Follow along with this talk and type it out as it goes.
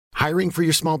Hiring for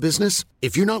your small business?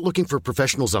 If you're not looking for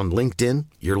professionals on LinkedIn,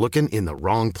 you're looking in the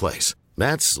wrong place.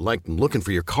 That's like looking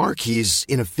for your car keys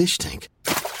in a fish tank.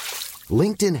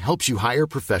 LinkedIn helps you hire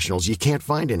professionals you can't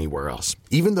find anywhere else,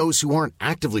 even those who aren't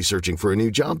actively searching for a new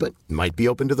job but might be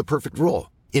open to the perfect role.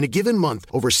 In a given month,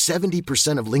 over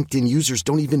 70% of LinkedIn users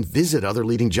don't even visit other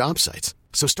leading job sites.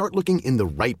 So start looking in the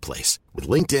right place. With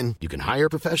LinkedIn, you can hire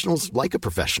professionals like a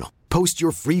professional. Post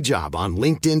your free job on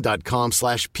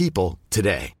linkedin.com/people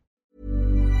today.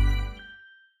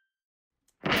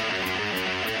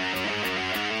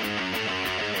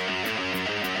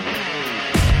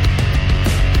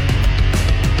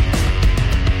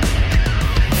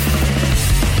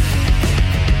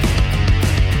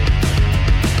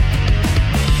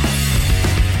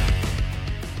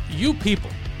 You people,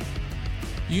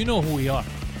 you know who we are,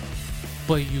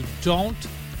 but you don't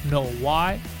know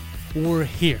why we're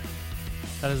here.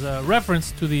 That is a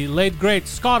reference to the late, great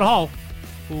Scott Hall,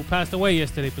 who passed away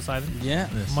yesterday, Poseidon. Yeah.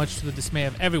 Yes. Much to the dismay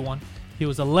of everyone. He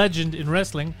was a legend in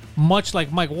wrestling, much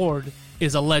like Mike Ward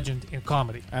is a legend in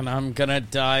comedy. And I'm going to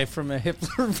die from a hip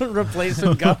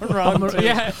replacement gone wrong. too.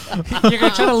 Yeah, you're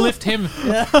going to try to lift him.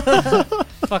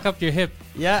 Fuck up your hip.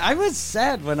 Yeah, I was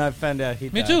sad when I found out he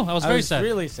Me died. too. I was very sad.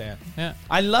 Really sad. Yeah.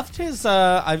 I loved his.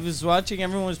 I was watching.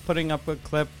 Everyone was putting up a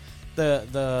clip.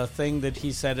 The thing that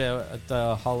he said at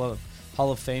the Hall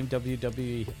of Fame,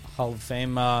 WWE Hall of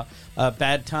Fame.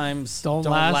 Bad times don't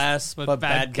last, but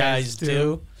bad guys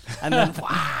do. And then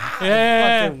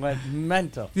Yeah. fucking went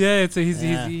mental. Yeah,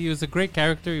 he was a great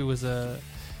character. He was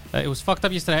it was fucked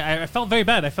up yesterday. I felt very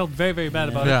bad. I felt very, very bad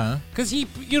about Yeah. it. Because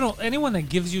anyone that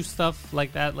gives you stuff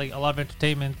like that, like a lot of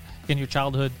entertainment in your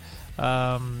childhood,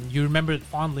 you remember it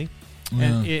fondly,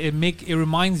 and it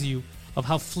reminds you of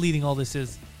how fleeting all this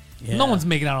is. Yeah. No one's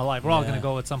making it out alive. We're all gonna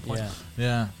go at some point. Yeah.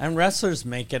 Yeah. And wrestlers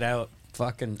make it out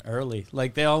fucking early.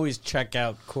 Like they always check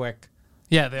out quick.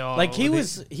 Yeah, they all Like he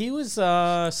was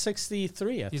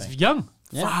 63, I He's think. young.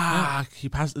 Yeah. Fuck, he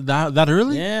passed that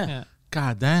early? Yeah. Yeah.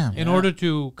 God damn. In order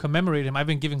to commemorate him, I've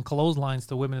been giving clotheslines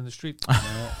to women in the street. Oh,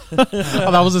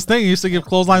 that was his thing. He used to give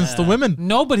clotheslines to women.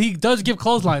 No, but he does give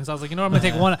clotheslines. I was like, I'm gonna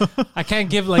take one. I can't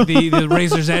give like the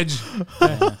razor's edge.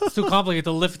 It's too complicated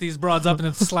to lift these broads up and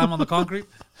then slam on the concrete.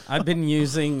 I've been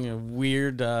using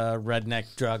weird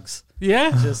redneck drugs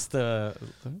Yeah. just to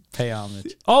pay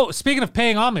homage. Oh, speaking of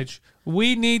paying homage,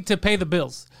 we need to pay the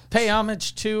bills. Pay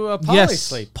homage to Yes.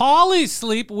 Polysleep.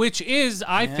 Polysleep, which is,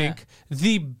 I think,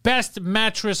 the best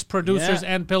mattress producers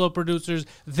Yeah. and pillow producers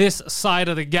this side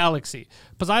of the galaxy.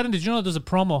 Poseidon, did you know there's a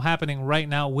promo happening right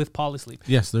now with Polysleep?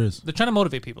 Yes, there is. They're trying to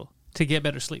motivate people to get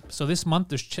better sleep. So this month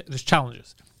there's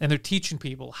challenges, and they're teaching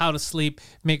people how to sleep.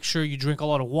 Make sure you drink a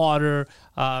lot of water.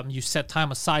 You set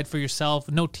time aside for yourself.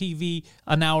 No TV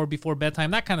an hour before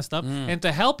bedtime. That kind of stuff. And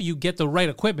to help you get the right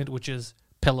equipment, which is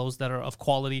pillows that are of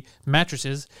quality,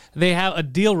 mattresses, they have a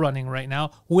deal running right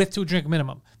now with 2 drink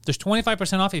minimum. There's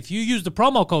 25% off if you use the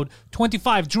promo code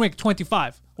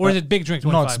 25DRINK25. Or is it Big Drink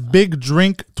 25? No, it's Big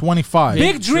Drink 25.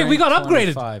 Big Drink. We got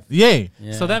upgraded. 25. Yay.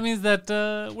 Yeah. So that means that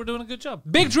we're doing a good job.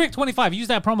 Big Drink 25. Use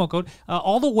that promo code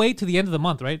all the way to the end of the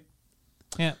month, right?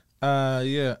 Yeah.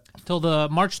 Yeah. Till the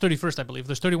March 31st, I believe.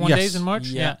 There's 31 Yes. days in March.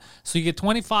 Yeah. So you get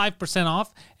 25%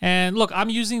 off. And look, I'm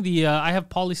using I have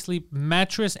Polysleep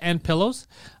mattress and pillows.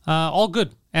 All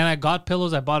good. And I got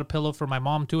pillows. I bought a pillow for my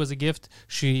mom, too, as a gift.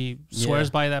 She swears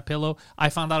by that pillow. I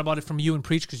found out about it from you and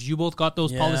Preach because you both got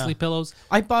those Polysleep pillows.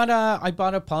 I bought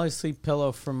a Polysleep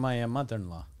pillow from my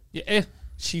mother-in-law. Yeah.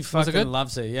 She it fucking good?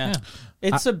 loves it. Yeah.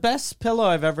 Yeah. It's the best pillow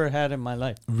I've ever had in my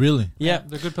life. Really? Yeah.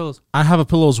 They're good pillows. I have a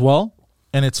pillow as well,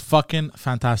 and it's fucking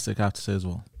fantastic, I have to say as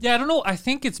well. Yeah, I don't know. I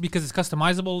think it's because it's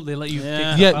customizable. They let you take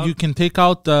stuff Yeah, out. you can take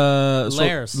out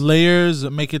Layers.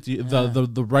 make it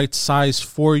the right size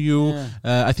for you.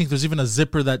 Yeah. I think there's even a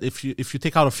zipper that if you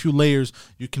take out a few layers,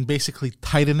 you can basically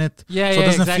tighten it. Yeah, so yeah, it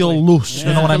doesn't exactly. feel loose. Yeah.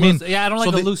 You know what I mean? Yeah, I don't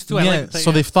like the loose too. I Yeah, like the-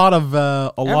 so yeah. they've thought of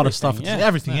a lot of stuff. yeah.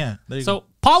 Everything, yeah. There you go. So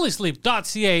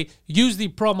polysleep.ca, use the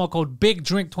promo code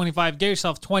BIGDRINK25, get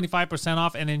yourself 25%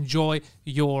 off, and enjoy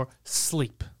your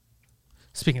sleep.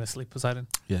 Speaking of sleep, Poseidon,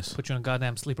 Yes. put you on a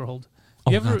goddamn sleeper hold.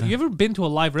 Oh, You goddamn. ever been to a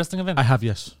live wrestling event? I have,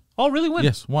 yes. Oh, really? When?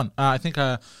 Yes, one. I think,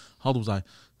 how old was I?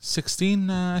 16,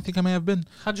 I think I may have been.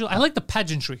 I like the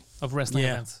pageantry of wrestling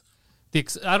Yeah. events.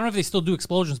 I don't know if they still do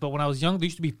explosions, but when I was young, there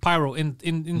used to be pyro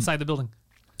inside the building.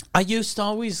 I used to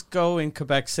always go in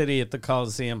Quebec City at the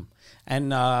Coliseum,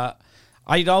 and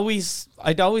I'd always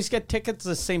get tickets to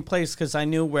the same place because I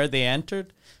knew where they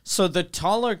entered. So the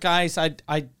taller guys,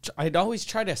 I'd always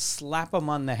try to slap them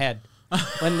on the head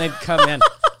when they'd come in,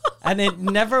 and it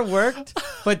never worked.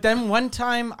 But then one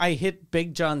time I hit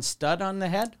Big John Studd on the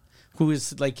head who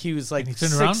was like, he was like he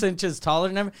turned 6 around? inches taller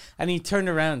than him, and he turned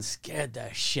around and scared the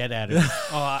shit out of me.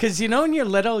 Oh, Because you know when you're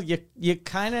little, you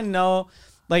kind of know,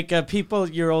 like people,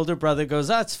 your older brother goes,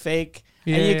 "That's fake,"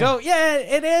 and you Yeah. go, "Yeah,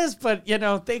 it is," but you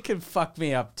know they can fuck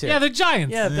me up too. yeah, they're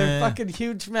giants. yeah, they're Yeah. fucking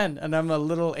huge men, and I'm a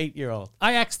little 8-year-old.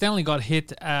 I accidentally got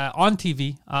hit on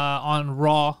TV on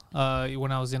Raw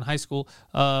when I was in high school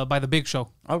by the Big Show.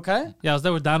 Okay. Yeah, I was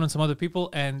there with Down and some other people,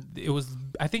 and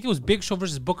I think it was Big Show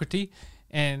versus Booker T,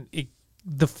 and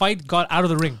the fight got out of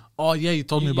the ring. Oh yeah, you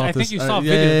told me about I this. think you saw a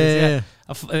yeah, video yeah,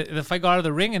 of this. Yeah. The fight got out of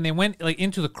the ring, and they went like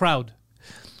into the crowd.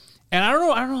 And I don't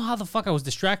know how the fuck I was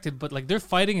distracted, but like they're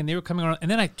fighting and they were coming around, and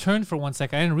then I turned for 1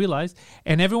 second. I didn't realize,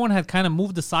 and everyone had kind of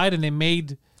moved aside, and they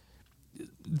made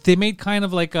kind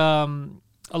of like a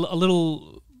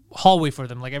little hallway for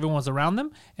them. Like everyone was around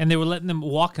them, and they were letting them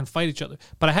walk and fight each other.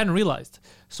 But I hadn't realized,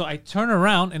 so I turned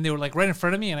around, and they were like right in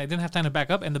front of me, and I didn't have time to back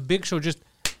up, and the Big Show just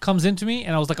comes into me,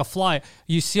 and I was like a fly.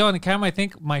 You see on the camera, I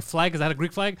think my flag, because I had a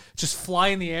Greek flag, just fly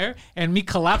in the air, and me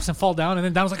collapse and fall down, and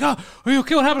then Don was like, "Oh, are you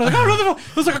okay? What happened?" I was like, "Oh, no.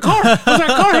 It was like a car. It was like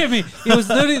a car hit me." It was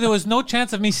literally, there was no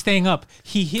chance of me staying up.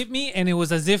 He hit me, and it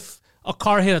was as if a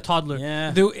car hit a toddler. Yeah.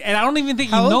 And I don't even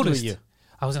think How he old were noticed. you?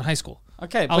 I was in high school.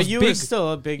 Okay, I but was you were big.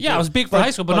 still a big. Yeah, I was big for high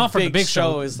school, but not for the Big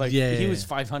Show. Is like Yeah, he yeah, was yeah.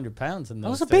 500 pounds in those I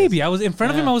was a days. baby. I was in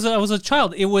front of him. I was a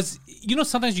child. It was,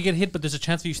 sometimes you get hit, but there's a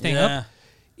chance of you staying Yeah. up.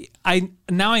 I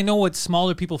know what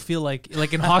smaller people feel like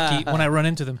in hockey when I run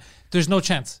into them. There's no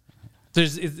chance.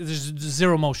 There's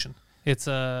zero motion. It's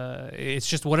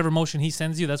just whatever motion he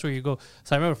sends you, that's where you go.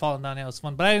 So I remember falling down. Yeah, it was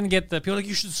fun, but I didn't get the people like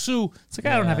you should sue. It's like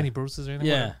I don't have any bruises or anything.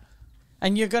 Yeah, Whatever.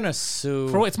 and you're gonna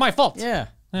sue. It's my fault. Yeah.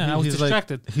 I was He's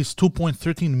distracted. Like, he's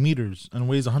 2.13 meters and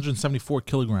weighs 174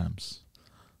 kilograms.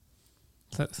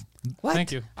 What?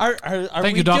 Thank you. Are Thank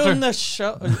we you, doctor. doing the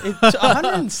show? It's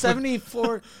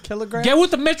 174 kilograms. Get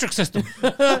with the metric system.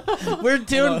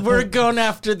 We're going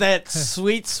after that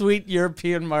sweet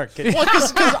European market. Well,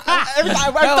 because every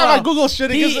time I Google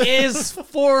shit, He is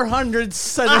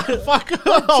 470. fuck.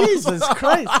 Jesus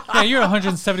Christ! Yeah, you're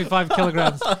 175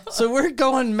 kilograms. So we're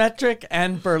going metric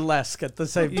and burlesque at the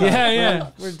same time. Yeah.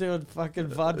 We're doing fucking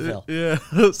vaudeville. Yeah,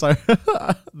 sorry.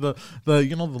 the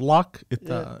the lock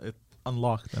it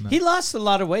unlocked. And He lost a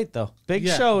lot of weight though. Big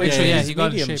Yeah. Show is Yeah, his he got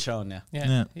in medium shape. show now. Yeah.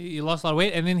 Yeah. He lost a lot of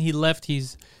weight, and then he left.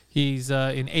 He's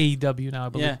in AEW now, I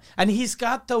believe. Yeah, and he's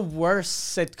got the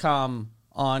worst sitcom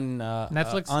on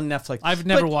Netflix? On Netflix, I've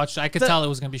never But watched it. I could the- tell it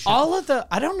was going to be shit.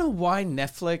 I don't know why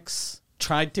Netflix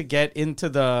tried to get into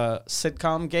the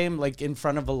sitcom game like in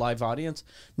front of a live audience.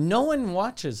 No one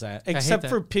watches that hate except that.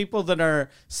 for people that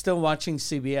are still watching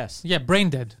CBS. Yeah,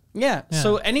 brain dead. Yeah. Yeah.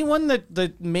 So anyone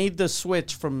that made the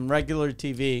switch from regular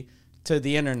TV to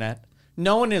the internet,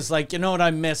 no one is like, you know what I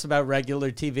miss about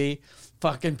regular TV?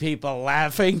 Fucking people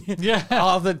laughing Yeah.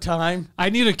 all the time.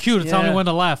 I need a cue to tell me Yeah. when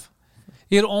to laugh.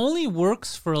 It only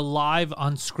works for a live,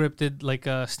 unscripted, like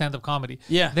stand-up comedy.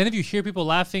 Yeah. Then if you hear people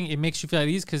laughing, it makes you feel at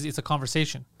ease because it's a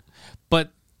conversation.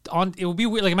 But it would be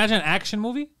weird. Like imagine an action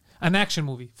movie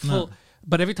full.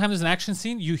 But every time there's an action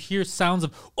scene, you hear sounds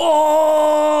of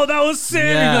 "Oh, that was sick!"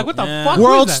 Yeah, You're like, "What the yeah. fuck?" Who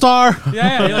World is that?" star.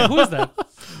 Yeah. You're like, "Who is that?"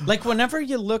 Like whenever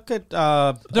you look at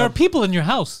There are people in your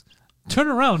house. Turn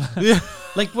around.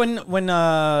 like when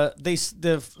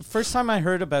the first time I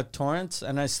heard about torrents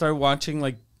and I started watching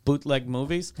like bootleg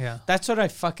movies, Yeah. that's what I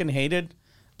fucking hated.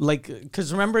 Like,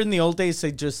 because remember in the old days,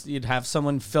 you'd have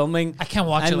someone filming. I can't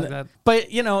watch it like that. But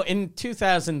in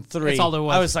 2003, That's all there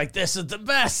was. I was like, this is the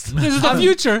best. This is the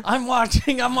future. I'm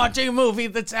watching a movie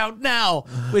that's out now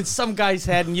with some guy's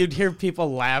head, and you'd hear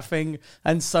people laughing,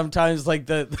 and sometimes like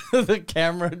the the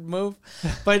camera would move.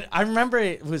 But I remember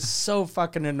it was so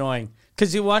fucking annoying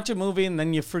because you watch a movie and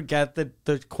then you forget that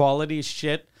the quality is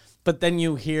shit, but then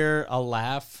you hear a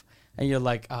laugh and you're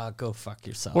like, oh, go fuck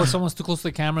yourself. Or someone's too close to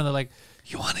the camera and they're like,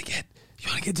 you want to get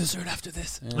dessert after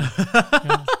this? Yeah.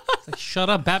 It's like, shut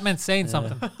up, Batman's saying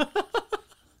something.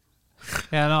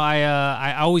 Yeah, no,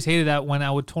 I always hated that when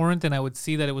I would torrent and I would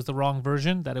see that it was the wrong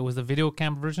version, that it was the video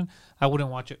cam version. I wouldn't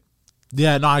watch it.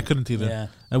 Yeah, no, I couldn't either. Yeah.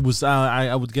 It was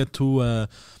I would get to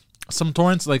some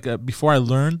torrents like before I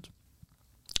learned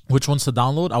which ones to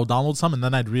download. I would download some and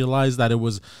then I'd realize that it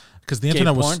was because the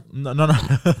internet was porn? no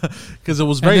because it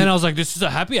was And very then I was like, this is a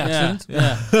happy accident.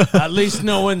 Yeah. At least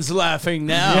no one's laughing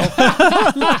now.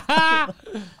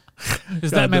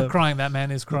 Is that man crying? That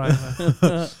man is crying.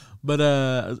 but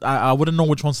I wouldn't know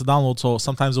which ones to download, so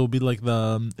sometimes it would be like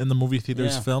the in the movie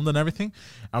theaters Yeah. filmed and everything.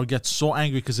 I would get so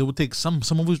angry because it would take some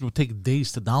movies would take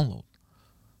days to download.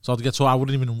 So I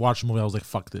wouldn't even watch the movie. I was like,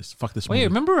 fuck this Wait, movie.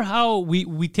 remember how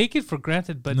we take it for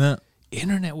granted, but Nah.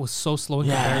 internet was so slow in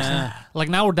comparison. Like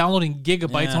now we're downloading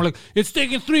gigabytes and we're like, it's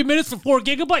taking 3 minutes for 4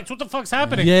 gigabytes. What the fuck's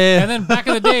happening? Yeah. And then back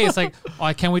in the day, it's like, oh,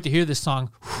 I can't wait to hear this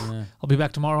song. I'll be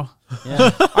back tomorrow.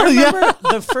 Yeah. I remember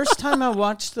the first time I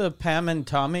watched the Pam and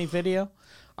Tommy video,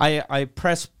 I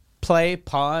pressed play,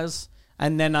 pause,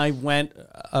 and then I went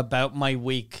about my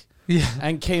week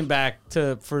and came back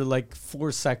for like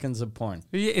 4 seconds of porn.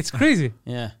 Yeah, it's crazy.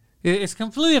 Yeah. It's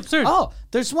completely absurd. Oh,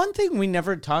 there's one thing we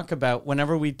never talk about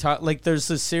whenever we talk. Like, there's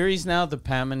a series now, the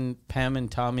Pam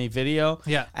and Tommy video.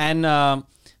 Yeah. And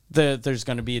there's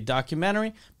going to be a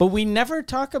documentary. But we never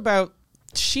talk about,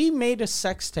 she made a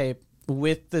sex tape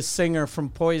with the singer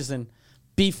from Poison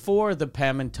before the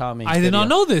Pam and Tommy I did not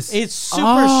know this. It's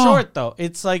super short, though.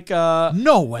 It's like...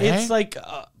 No way. It's like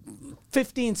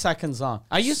 15 seconds long.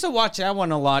 I used to watch that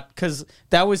one a lot because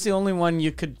that was the only one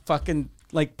you could fucking...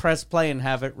 like press play and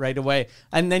have it right away,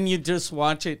 and then you just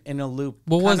watch it in a loop.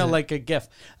 What was kind of it? like a GIF.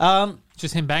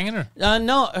 Just him banging her?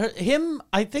 No, him.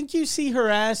 I think you see her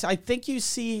ass. I think you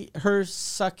see her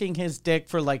sucking his dick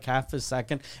for like half a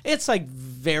second. It's like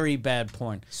very bad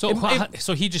porn. So,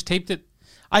 so he just taped it?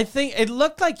 I think it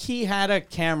looked like he had a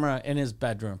camera in his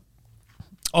bedroom.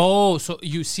 Oh, so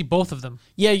you see both of them?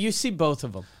 Yeah, you see both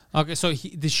of them. Okay, so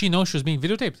did she know she was being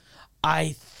videotaped?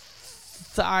 I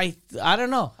don't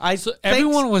know. So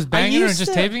everyone was banging her and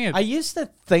just taping it? I used to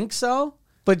think so,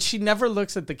 but she never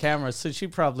looks at the camera, so she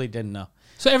probably didn't know.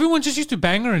 So everyone just used to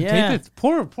bang her and tape it?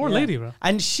 Poor lady, bro.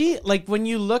 And she, like, when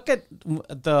you look at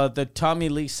the Tommy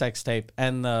Lee sex tape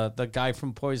and the guy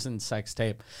from Poison sex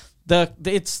tape,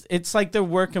 it's like they're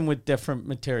working with different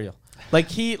material.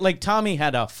 Like Tommy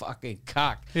had a fucking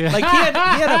cock. Yeah. Like he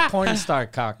had a porn star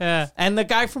cock. Yeah. And the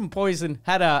guy from Poison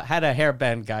had a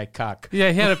hairband guy cock.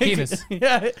 Yeah, he had a penis.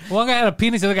 Yeah. One guy had a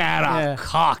penis, the other guy had a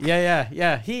cock. Yeah.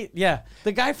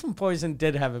 The guy from Poison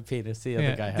did have a penis. The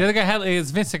other guy had. The other guy had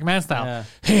it's Vince McMahon style. Yeah.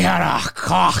 He had a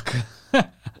cock.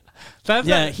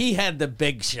 He had the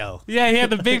big show. Yeah, he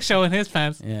had the big show in his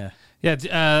pants. Yeah.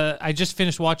 Yeah, I just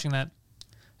finished watching that.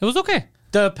 It was okay.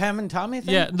 The Pam and Tommy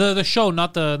thing? Yeah, the show,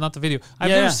 not the video. I've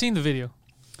never seen the video.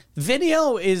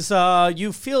 Video is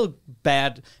you feel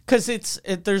bad because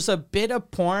there's a bit of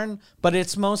porn, but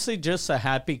it's mostly just a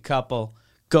happy couple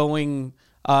going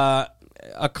a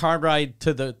car ride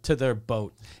to their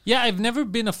boat. Yeah, I've never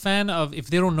been a fan of if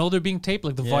they don't know they're being taped,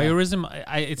 like the voyeurism.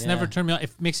 It's never turned me on.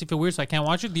 It makes me feel weird, so I can't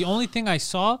watch it. The only thing I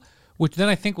saw, which then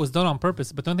I think was done on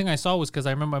purpose, but the only thing I saw was because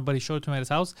I remember my buddy showed it to me at his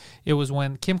house. It was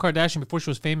when Kim Kardashian, before she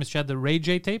was famous, she had the Ray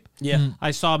J tape. Yeah. I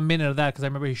saw a minute of that because I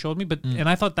remember he showed me, and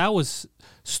I thought that was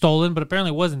stolen, but apparently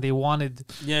it wasn't. They wanted...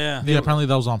 Yeah, apparently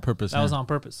that was on purpose. That was on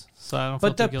purpose. So I don't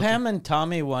But feel the too guilty. Pam and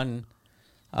Tommy one,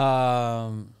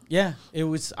 it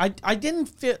was... I didn't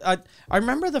feel... I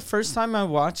remember the first time I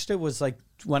watched it was like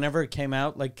whenever it came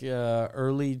out, like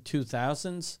early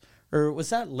 2000s, or was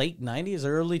that late 90s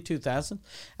or early 2000s?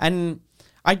 And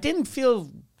I didn't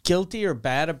feel guilty or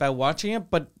bad about watching it,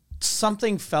 but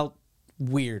something felt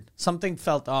weird. Something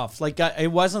felt off. Like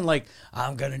it wasn't like,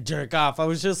 I'm going to jerk off. I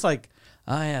was just like,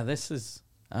 oh yeah, this is...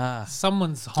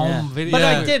 someone's home video. But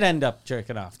I did end up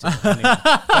jerking off too. Anyway.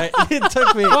 It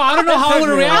took me... Well, I don't know how I would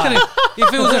have reacted.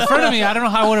 If it was in front of me, I don't know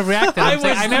how I would have reacted.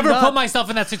 I never put myself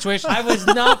in that situation. I was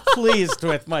not pleased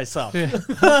with myself. Yeah.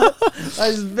 I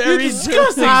was very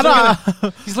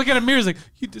disgusting. He's looking at mirrors like,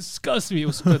 you disgust me. It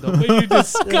was good though, but you're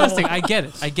disgusting. I get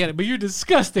it, but you're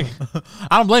disgusting.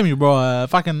 I don't blame you, bro.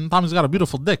 Fucking Tommy's got a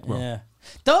beautiful dick, bro. Yeah.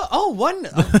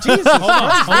 Jesus. Hold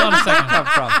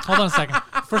on a second.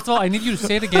 First of all, I need you to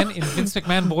say it again in Vince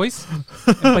McMahon voice,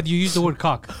 but you use the word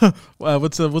cock.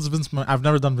 What's Vince? I've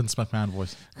never done Vince McMahon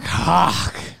voice.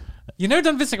 Cock. You never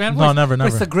done Vince McMahon voice? No, never.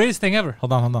 It's the greatest thing ever.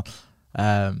 Hold on.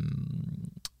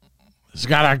 He's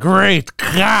got a great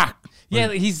cock. Yeah,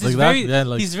 he's like very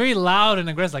he's very loud and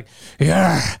aggressive. Like,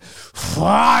 you're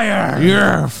fired.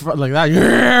 Like that.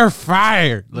 You're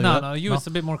fired. Like no, that? no, you. It's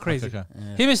a bit more crazy. Okay.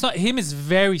 Him is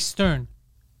very stern.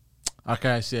 Okay,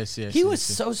 I see. He was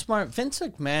so smart. Vince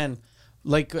McMahon,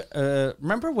 like,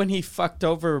 remember when he fucked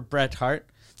over Bret Hart?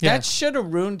 Yeah. That should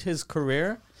have ruined his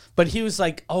career. But he was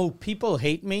like, oh, people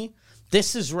hate me.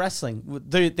 This is wrestling.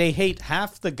 They hate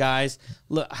half the guys.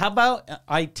 Look, how about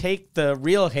I take the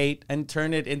real hate and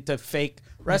turn it into fake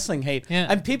wrestling hate? Yeah.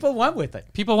 And people went with it.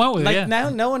 Like now,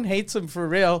 no one hates him for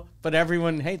real, but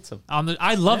everyone hates him.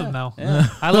 I love him now. Yeah.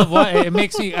 I love what it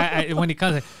makes me. When he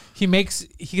comes, because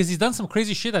he's done some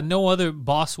crazy shit that no other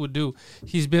boss would do.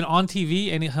 He's been on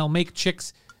TV and he'll make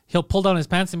chicks. He'll pull down his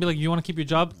pants and be like, "You want to keep your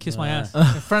job? Kiss my ass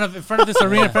in front of this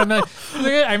arena." In front of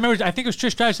I remember. I think it was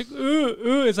Trish Stratus. Like,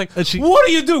 ooh. It's like, what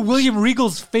are you doing? William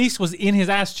Regal's face was in his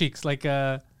ass cheeks. Like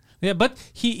Yeah, but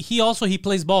he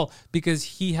plays ball because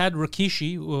he had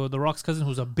Rikishi, The Rock's cousin,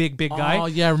 who's a big guy. Oh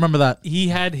yeah, I remember that. He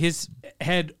had his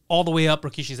head all the way up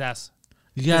Rikishi's ass.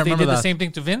 Yeah, I They remember did that. the same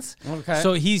thing to Vince. Okay.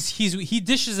 So he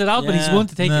dishes it out, but he's Yeah. willing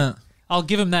to take Nah. it. I'll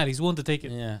give him that. He's willing to take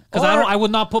it. Yeah. Because Or- I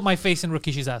would not put my face in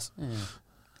Rikishi's ass.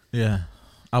 Yeah,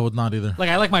 I would not either. Like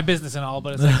I like my business and all,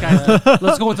 but it's like guys,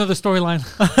 let's go into the storyline.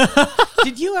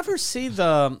 Did you ever see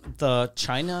the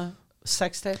China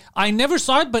sex tape? I never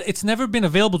saw it, but it's never been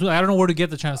available to. I don't know where to get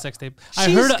the China sex tape. I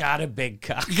She's heard. got a big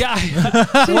cock. Yeah, She's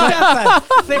got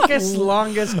the thickest,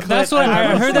 longest clit. that's what I've I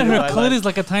ever heard. That seen in her my clit life. is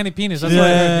like a tiny penis. That's what I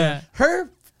heard. Yeah. Her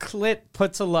clit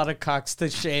puts a lot of cocks to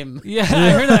shame. Yeah, I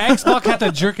heard that Xbox had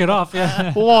to jerk it off.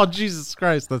 Yeah. Oh Jesus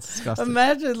Christ, that's disgusting.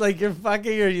 Imagine like you're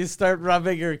fucking or you start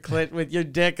rubbing your clit with your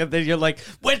dick and then you're like,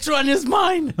 which one is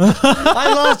mine?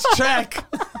 I lost track.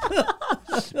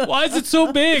 Why is it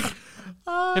so big?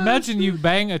 Imagine you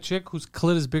bang a chick whose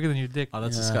clit is bigger than your dick. Oh,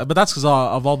 that's disgusting. But that's because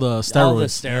of all the steroids. All the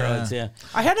steroids, yeah.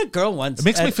 I had a girl once. It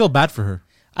makes me feel bad for her.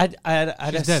 I'd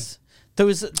She's dead.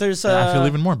 There's I feel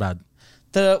even more bad.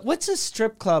 what's a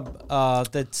strip club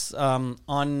that's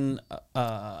on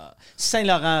Saint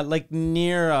Laurent, like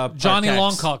near Park Johnny X.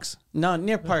 Longcocks. No,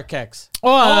 near Park X.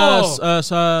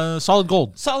 Solid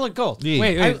Gold. Solid Gold. Yeah.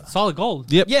 Wait, solid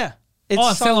gold. Yep. Yeah. It's Oh,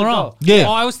 Saint Solid Laurent. Gold. Yeah.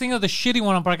 Oh, I was thinking of the shitty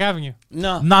one on Park Avenue.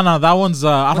 No. No, that one's.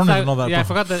 I don't What's even know that. Yeah, I bro.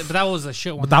 forgot that, but that was a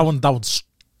shit one. But that one's.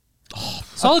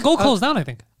 Solid Gold closed down, I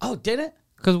think, Oh, did it?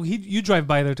 because you drive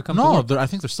by there to come. to No, work. I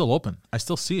think they're still open. I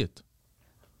still see it.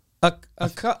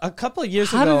 A couple of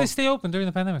years How ago. did they stay open during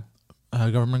the pandemic?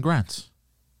 Government grants.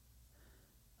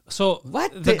 So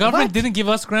What? the They- government what? didn't give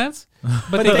us grants,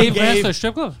 but they gave grants to a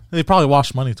strip club. They probably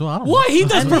wash money too. I don't know. Why? He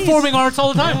does And these- performing arts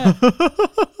all the time.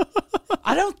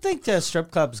 I don't think the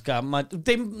strip clubs got much.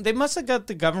 They must have got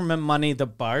the government money the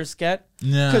bars get.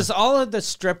 Yeah. Because all of the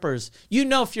strippers,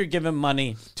 if you're giving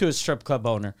money to a strip club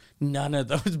owner, none of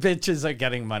those bitches are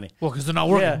getting money. Well, because they're not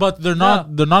working. Yeah. But they're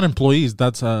not. They're not employees.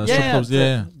 That's strip clubs.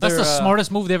 Yeah. That's the They're,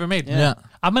 smartest move they ever made. Yeah.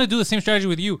 I'm gonna do the same strategy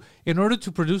with you. In order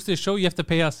to produce this show, you have to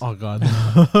pay us. Oh God.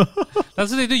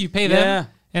 That's what they do. You pay them, Yeah.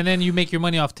 and then you make your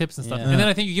money off tips and stuff. Yeah. And then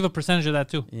I think you give a percentage of that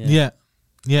too. Yeah.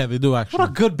 Yeah, they do actually. What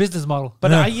a good business model.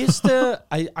 But Yeah. I used to,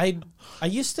 I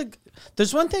used to.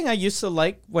 There's one thing I used to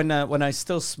like when I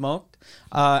still smoked,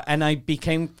 and I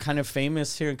became kind of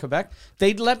famous here in Quebec.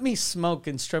 They'd let me smoke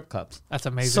in strip clubs. That's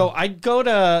amazing. So I'd go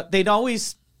to. They'd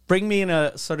always bring me in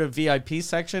a sort of VIP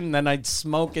section, and then I'd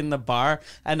smoke in the bar,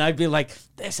 and I'd be like,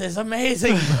 "This is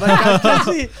amazing!" Like I'm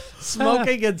actually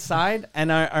smoking inside.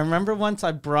 And I remember once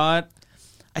I brought.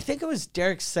 I think it was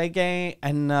Derek Seguin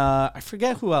and I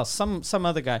forget who else, some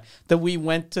other guy, that we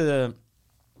went to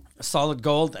Solid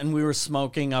Gold and we were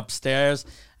smoking upstairs.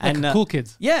 Like And cool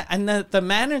kids. Yeah, and the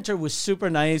manager was super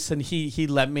nice and he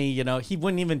let me, he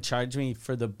wouldn't even charge me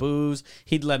for the booze.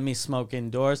 He'd let me smoke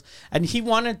indoors. And he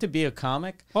wanted to be a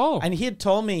comic. Oh. And he had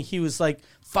told me, he was like,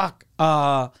 fuck,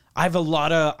 I have a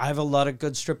lot of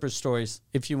good stripper stories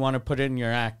if you want to put it in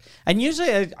your act. And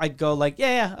usually I'd go like,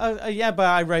 yeah, but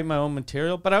I write my own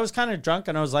material. But I was kind of drunk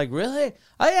and I was like, really?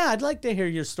 Oh yeah, I'd like to hear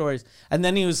your stories. And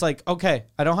then he was like, okay,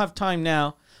 I don't have time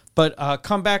now, but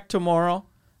come back tomorrow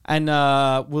and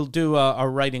we'll do a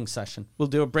writing session. We'll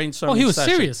do a brainstorming Oh, he was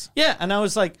session. serious. Yeah, and I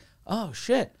was like, oh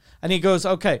shit. And he goes,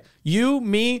 okay, you,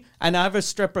 me, and I have a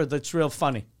stripper that's real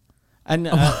funny. And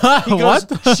he goes,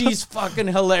 she's fucking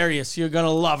hilarious. You're gonna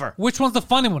love her. Which one's the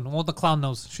funny one? Well, the clown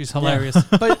knows. She's hilarious.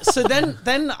 But so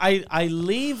then I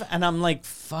leave and I'm like,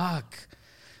 fuck.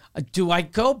 Do I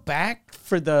go back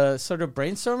for the sort of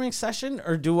brainstorming session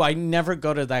or do I never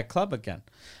go to that club again?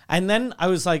 And then I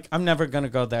was like, I'm never gonna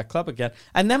go to that club again.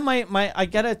 And then I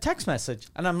get a text message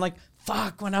and I'm like,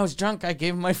 fuck, when I was drunk I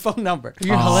gave him my phone number.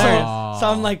 You're hilarious. So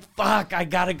I'm like, fuck, I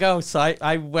gotta go. So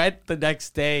I went the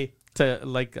next day to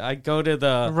I go to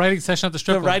A writing session at the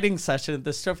strip the club. writing session at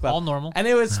the strip club. All normal. And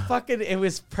it was it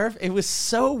was perfect. It was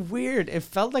so weird. It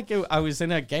felt like I was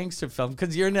in a gangster film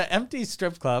because you're in an empty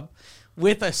strip club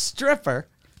with a stripper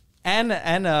and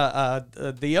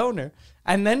the owner.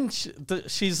 And then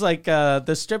she's like,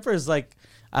 the stripper is like,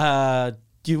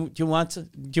 do you want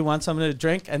something to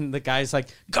drink? And the guy's like,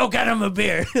 go get him a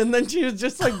beer. And then she was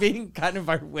just like being kind of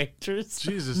our waitress.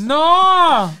 Jesus.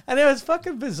 No, And it was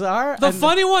fucking bizarre. the And-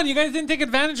 funny one. You guys didn't take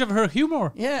advantage of her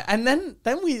humor. Yeah, and then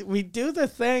we do the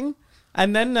thing,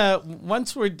 and then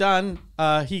once we're done,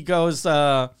 he goes,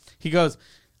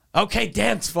 okay,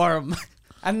 dance for him,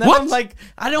 and then What? I'm like,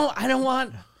 I don't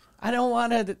want I don't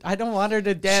want her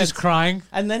to dance. She's crying.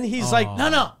 And then he's like,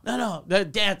 no, the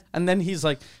dance. And then he's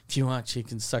like, if you want, she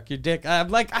can suck your dick. I'm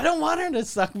like, I don't want her to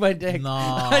suck my dick. No.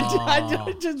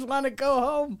 I just want to go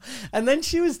home. And then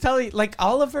she was telling, like,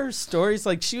 all of her stories,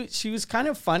 like, she was kind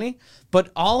of funny, but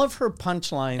all of her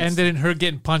punchlines. Ended in her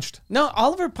getting punched. No,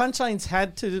 all of her punchlines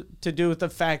had to do with the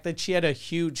fact that she had a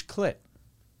huge clit.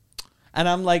 And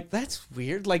I'm like, that's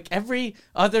weird. Like, every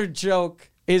other joke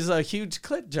is a huge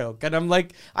clit joke. And I'm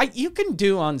like, you can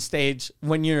do on stage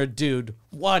when you're a dude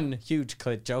one huge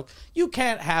clit joke. You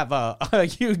can't have a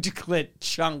huge clit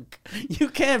chunk. You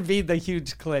can't be the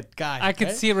huge clit guy. I could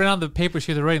right? see it right on the papers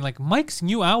here. They're writing like, Mike's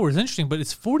new hour is interesting, but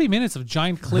it's 40 minutes of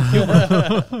giant clit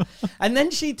humor. And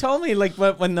then she told me, like,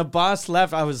 when the boss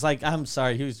left, I was like, I'm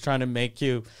sorry. He was trying to make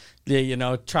you, you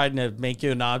know, trying to make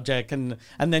you an object. And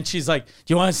then she's like, do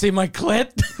you want to see my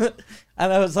clit?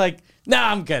 And I was like, no,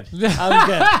 I'm good.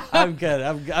 I'm good.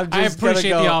 I'm just I appreciate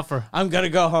gonna go, the offer. I'm going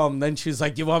to go home. Then she was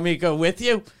like, do you want me to go with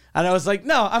you? And I was like,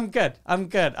 no, I'm good. I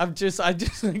just want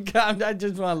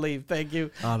to leave. Thank you.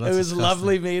 Oh, it that's was disgusting.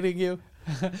 lovely meeting you.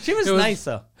 She was nice,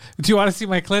 though. Do you want to see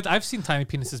my clit? I've seen tiny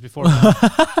penises before.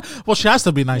 Well, she has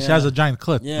to be nice. She Yeah. has a giant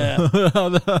clit. Yeah.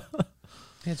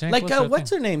 Yeah, giant Like, clits are a what's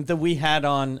thing. her name that we had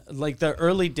on, like, the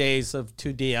early days of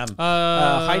 2DM?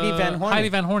 Heidi Van Horning. Heidi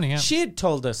Van Horning, yeah. She had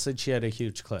told us that she had a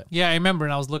huge clit. Yeah, I remember,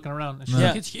 and I was looking around. And she's Yeah.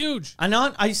 like, it's huge. And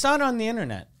I saw it on the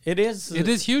internet. It is. It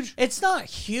is huge? It's not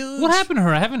huge. What happened to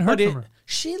her? I haven't heard But from her.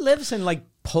 she lives in, like,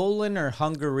 Poland or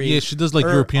Hungary. Yeah, she does, like, or,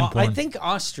 European I porn. think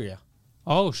Austria.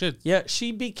 Oh, shit. Yeah,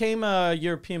 she became a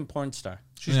European porn star.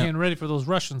 She's Yeah. getting ready for those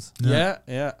Russians.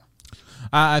 Yeah.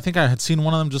 I think I had seen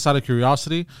one of them just out of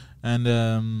curiosity, and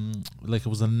like it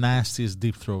was the nastiest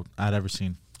deep throat I'd ever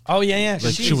seen. Oh, yeah.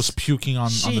 Like she was puking on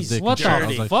the she's dick. What and shit. I the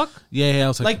was like, fuck? Yeah, I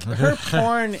was Like, her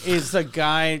porn is a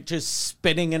guy just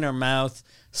spitting in her mouth,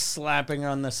 slapping her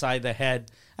on the side of the head,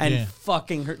 and Yeah.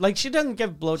 fucking her. Like, she doesn't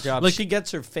give blowjobs. Like- She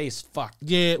gets her face fucked.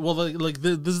 Yeah, well,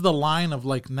 this is the line of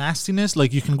like nastiness.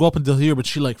 Like you can go up until here, but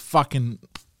she like fucking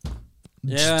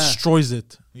Yeah. destroys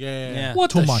it. Yeah.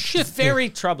 What Too the much. shit? It's very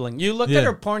troubling. You look Yeah. at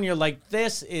her porn, you're like,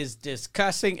 this is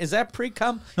disgusting. Is that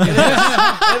pre-cum? It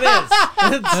is.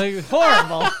 It is. It's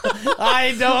horrible.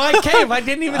 I know. I came. I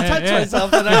didn't even touch yeah.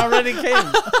 myself, and I already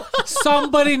came.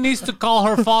 Somebody needs to call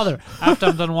her father after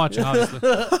I'm done watching, obviously.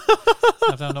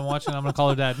 After I'm done watching, I'm going to call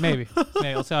her dad. Maybe.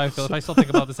 I'll see how I feel. If I still think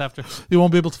about this after. You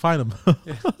won't be able to find him.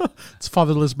 It's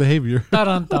fatherless behavior.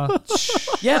 Dun-dun-dun.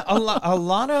 Yeah, a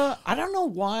lot of, I don't know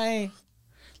why.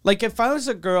 Like, if I was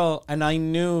a girl and I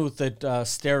knew that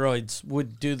steroids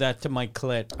would do that to my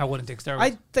clit, I wouldn't take steroids.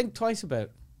 I'd think twice about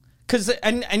it. Because,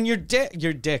 and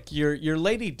your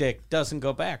lady dick doesn't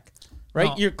go back, right?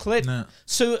 No. Your clit. No.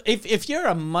 So if you're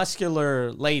a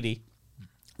muscular lady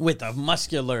with a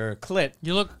muscular clit,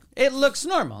 You look... it looks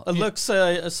normal. It looks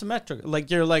symmetrical.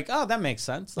 Like, you're like, oh, that makes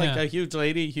sense. Like Yeah. a huge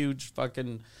lady, huge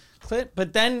fucking clit.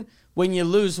 But then when you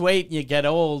lose weight and you get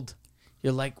old,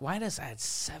 you're like, why does that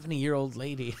 70-year-old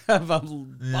lady have a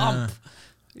bump?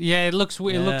 Yeah, it looks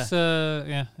weird.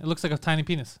 Yeah. It looks like a tiny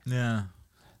penis. Yeah.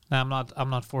 No, I'm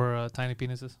not for tiny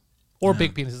penises. Or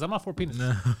big penises. I'm not for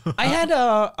penises. I had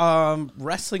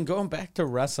wrestling, going back to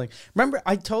wrestling. Remember,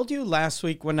 I told you last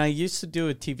week when I used to do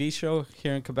a TV show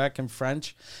here in Quebec in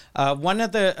French, one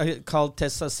of the, called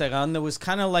Testosterone, that was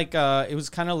kind of like, it was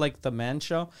kind of like the Man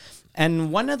Show.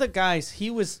 And one of the guys,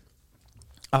 he was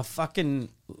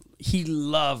he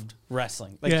loved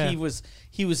wrestling. Like, Yeah.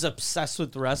 he was obsessed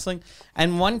with wrestling.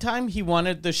 And one time he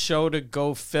wanted the show to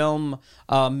go film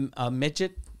a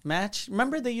midget match.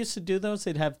 Remember they used to do those?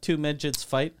 They'd have two midgets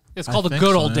fight. It's I called the think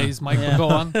good so, old yeah. days, Mike. Go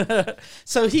on.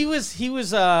 So he was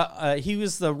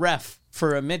the ref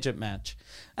for a midget match,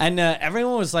 and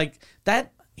everyone was like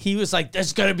that. He was like,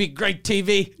 "That's gonna be great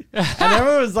TV," and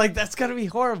everyone was like, "That's gonna be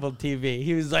horrible TV."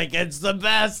 He was like, "It's the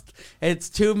best. It's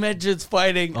two midgets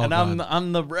fighting, Oh, and God.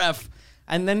 I'm the ref."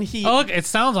 And then he, Oh, look, it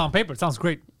sounds on paper. It sounds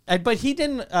great. but he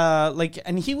didn't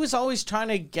and he was always trying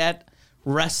to get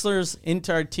wrestlers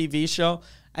into our TV show,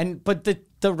 but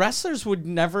the wrestlers would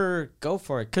never go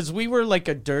for it because we were like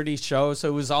a dirty show, so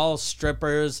it was all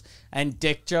strippers and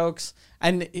dick jokes.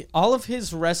 And all of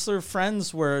his wrestler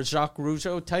friends were Jacques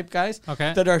Rougeau type guys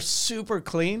that are super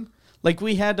clean. Like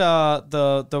we had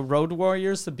the Road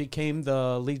Warriors that became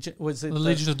the Legion. Was it The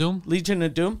Legion of Doom? Legion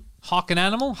of Doom. Hawk and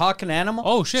Animal? Hawk and Animal.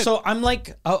 Oh, shit. So I'm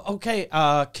like, okay,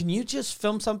 can you just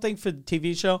film something for the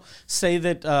TV show? Say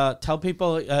that, tell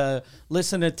people,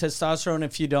 listen to Testosterone.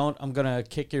 If you don't, I'm going to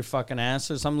kick your fucking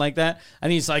ass or something like that.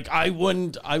 And he's like, I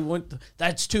wouldn't,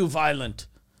 that's too violent.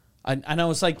 And I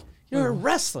was like, you're a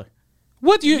wrestler.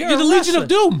 What? You're a the Legion wrestler. of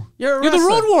Doom. You're a the wrestler.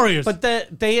 Road Warriors. But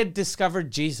they had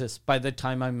discovered Jesus by the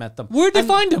time I met them. Where'd they And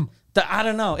find him? I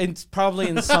don't know. It's probably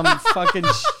in some fucking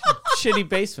shitty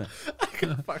basement.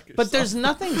 But there's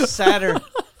nothing sadder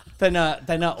than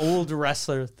a old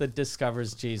wrestler that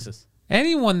discovers Jesus.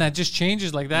 Anyone that just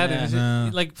changes like that, Yeah.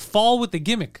 is like fall with the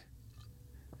gimmick.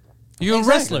 You're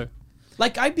Exactly. a wrestler.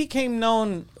 Like I became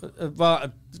known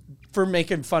for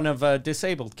making fun of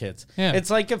disabled kids. Yeah. It's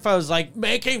like if I was like,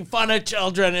 making fun of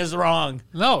children is wrong.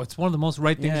 No, it's one of the most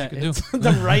right things Yeah, you can do. it's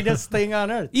the rightest thing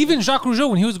on earth. Even Jacques Rougeau,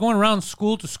 when he was going around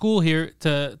school to school here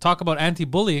to talk about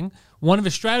anti-bullying, one of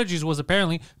his strategies was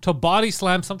apparently to body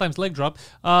slam, sometimes leg drop,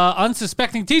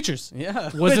 unsuspecting teachers. Yeah.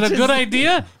 Was it Which a good is-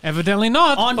 idea? Evidently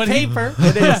not. On but paper,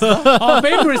 it is. on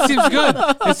paper, it seems good.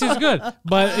 It seems good.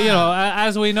 But,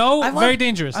 as we know, very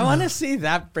dangerous. I want to see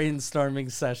that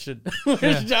brainstorming session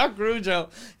where Jacques Rougeau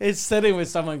is sitting with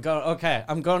someone going, okay,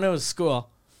 I'm going to a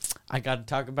school. I got to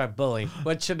talk about bullying.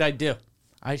 What should I do?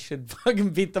 I should fucking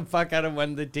beat the fuck out of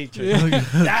one of the teachers.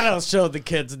 That'll show the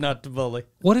kids not to bully.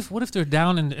 What if they're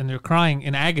down and they're crying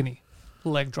in agony?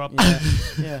 Leg drop.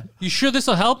 Yeah. You sure this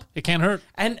will help? It can't hurt.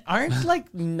 And aren't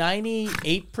like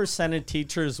 98% of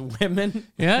teachers women?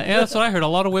 Yeah, that's what I heard. A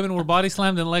lot of women were body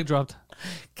slammed and leg dropped.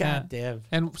 God damn.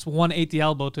 And one ate the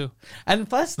elbow too. And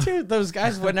plus, too, those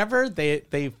guys, whenever they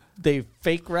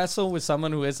fake wrestle with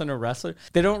someone who isn't a wrestler,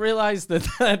 they don't realize that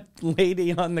that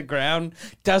lady on the ground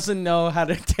doesn't know how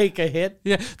to take a hit.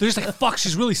 Yeah, they're just like, fuck,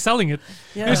 she's really selling it.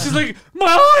 Yeah. And she's like,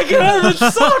 my leg, get out of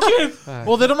the socket.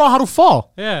 Well, they don't know how to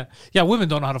fall. Yeah. Yeah, women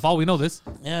don't know how to fall. We know this.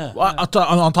 Yeah. On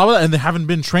top of that, and they haven't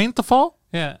been trained to fall.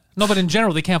 Yeah. No, but in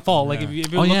general, they can't fall. Like, if you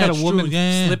Oh, look yeah, at a it's woman true.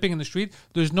 Yeah. slipping in the street,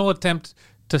 there's no attempt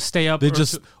to stay up They or,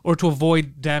 just- to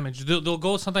avoid damage. They'll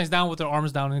go sometimes down with their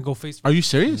arms down and go face Are you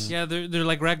serious? Yeah, they're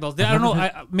like ragdolls. I don't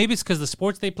know. Maybe it's because the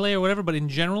sports they play or whatever, but in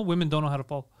general, women don't know how to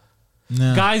fall.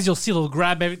 No. Guys, you'll see they'll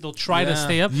grab everything. They'll try to Yeah.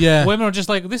 stay up. Yeah. Women are just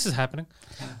like, this is happening.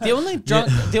 The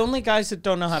only guys that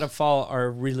don't know how to fall are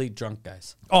really drunk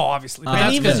guys. Oh, obviously. But And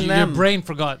that's because even your them- brain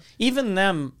forgot. Even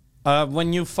them,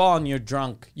 when you fall and you're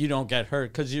drunk, you don't get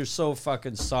hurt because you're so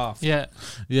fucking soft. Yeah.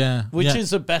 Yeah. Which yeah.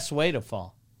 is the best way to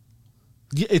fall.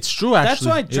 Yeah, it's true. Actually, That's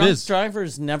why it drunk is.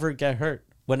 drivers never get hurt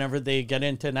whenever they get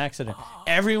into an accident.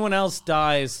 Everyone else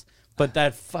dies, but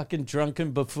that fucking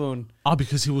drunken buffoon, Oh,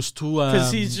 because he was too.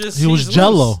 'Cause he's just- he was he's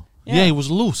jello. loose. Yeah. Yeah. he was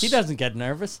loose. he doesn't get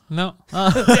nervous. No.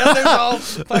 The others all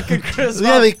fucking Chris.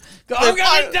 Yeah, they- go, I'm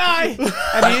gonna die,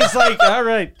 and he's like, all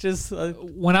right, just.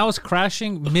 When I was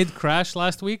crashing mid-crash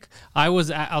last week, I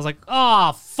was like,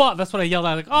 "Oh fuck!" That's what I yelled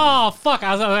at. Like, "Oh fuck!"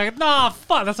 I was like, "Nah,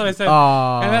 fuck!" That's what I said.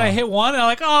 Aw. And then I hit one, and I'm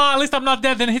like, "Oh, at least I'm not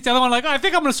dead." Then it hits the other one, like, oh, "I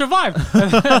think I'm gonna survive."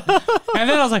 And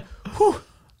then I was like, "Whew."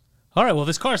 All right, well,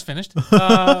 this car's finished, but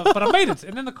I made it.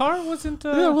 And then the car wasn't.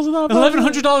 Yeah, it wasn't that bad.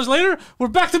 $1,100 later, we're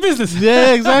back to business.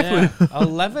 Yeah, exactly. Yeah,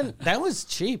 11. That was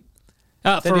cheap.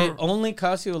 That it only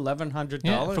cost you $1,100.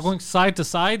 yeah, for going side to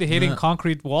side, hitting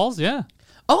concrete walls. Yeah,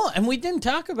 Oh, and we didn't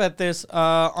talk about this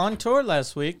on tour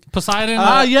last week. Poseidon.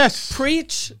 Yes.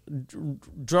 Preach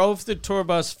drove the tour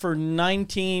bus for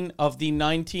 19 of the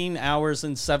 19 hours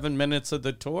and 7 minutes of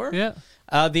the tour. yeah,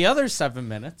 The other 7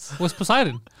 minutes. was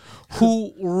Poseidon,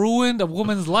 who ruined a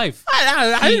woman's life.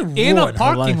 I He- didn't in a ruin her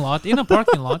parking life. lot. In a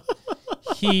parking lot,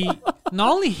 he not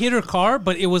only hit her car,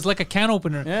 but it was like a can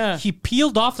opener. Yeah. He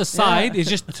peeled off the side. It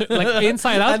just like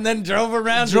inside out, And then drove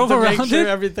around Drove to make around sure it.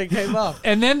 everything came off.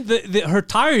 and then her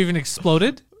tire even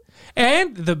exploded.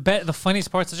 And the funniest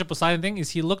part, such a Poseidon thing, is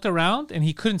he looked around and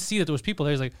he couldn't see that there was people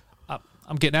there. He's like,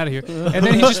 I'm getting out of here. And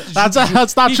then he just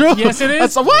That's not true. Yes, it is.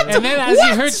 That's what? And then as he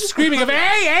heard screaming of,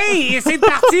 hey, c'est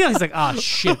parti, he's like, oh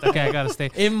shit, okay, I gotta stay.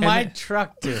 In And my then-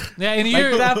 truck, dude. yeah, and Like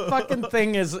you're that fucking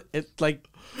thing is like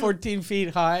 14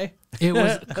 feet high. It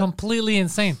was completely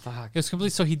insane. It was completely.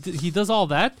 So he does all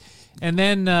that, and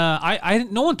then I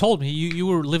no one told me you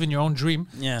were living your own dream.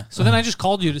 Yeah. So then I just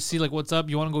called you to see like what's up.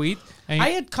 You want to go eat? And I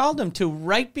had called him to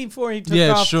right before he took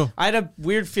Yeah, it's off. true. I had a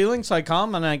weird feeling, so I call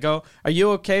him and I go, "Are you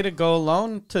okay to go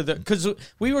alone to the?" Because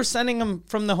we were sending him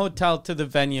from the hotel to the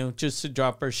venue just to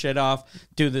drop our shit off,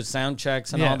 do the sound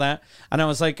checks and Yeah. all that. And I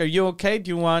was like, "Are you okay? Do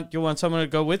you want someone to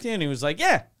go with you?" And he was like,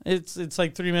 "Yeah, it's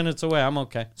like 3 minutes away. I'm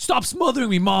okay." stop smothering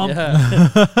me, mom.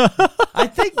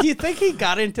 Do you think he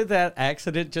got into that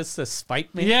accident just to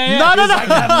spite me? Yeah, yeah. No, no, He's no. like,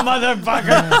 that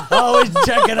motherfucker always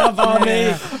checking up on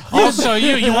me. Also,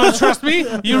 you want to trust me?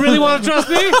 You really want to trust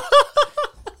me?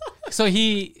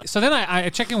 So then I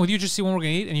check in with you just to see when we're gonna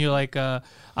eat, and you're like,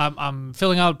 I'm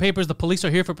filling out papers. The police are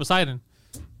here for Poseidon.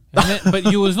 And then, but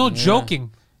you was no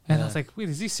joking. And I was like, wait,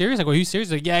 is he serious? I go, are you serious?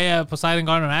 He's like, yeah, Poseidon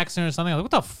got in an accident or something. I was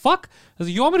like, what the fuck? I was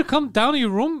like, you want me to come down to your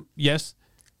room? Yes.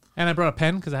 And I brought a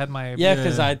pen because I had my Yeah,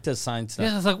 because I had to sign stuff.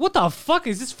 Yeah, I was like, what the fuck?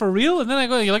 Is this for real? And then I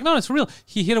go, you're like, no, it's for real.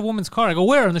 He hit a woman's car. I go,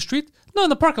 where? On the street? No, in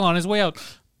the parking lot on his way out.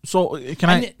 So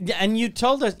And you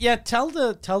told us, tell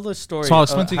the story. So I'll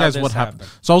explain to you how guys this what happened.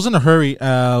 So I was in a hurry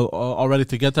already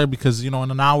to get there because in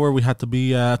an hour we had to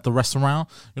be at the restaurant.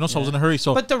 So I was in a hurry.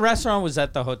 So But the restaurant was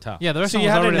at the hotel. Yeah, the So restaurant you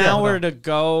was had an already at the hour hotel. to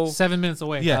go. 7 minutes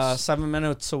away. Yeah. 7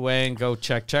 minutes away and go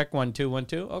check 1 2 1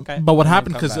 2. Okay. But what And then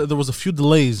happened, come because back. there was a few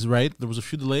delays, right? There was a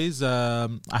few delays. I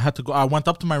had to go. I went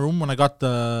up to my room when I got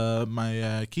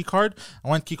my key card. I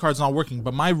went, key card's not working,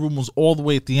 but my room was all the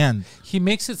way at the end. He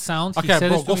makes it sound. Okay, he said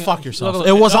bro, this to go me- fuck yourself. Look,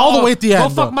 It was all the way at the Go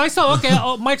end, fuck though. myself.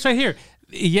 Okay, Mike's right here.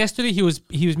 Yesterday he was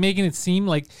making it seem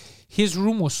like his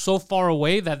room was so far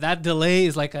away that delay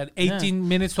is like an 18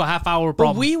 minutes to a half hour But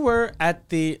problem. we were at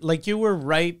you were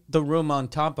right the room on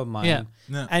top of mine. Yeah.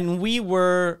 Yeah. And we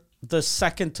were the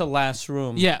second to last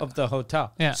room Yeah. of the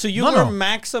hotel. Yeah. So you No, were no.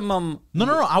 maximum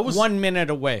No, I was 1 minute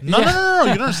away. No, you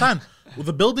don't understand. Well,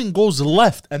 the building goes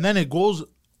left, and then it goes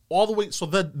all the way. So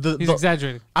He's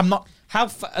exaggerating. I'm not. How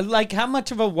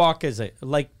much of a walk is it?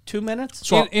 Like 2 minutes?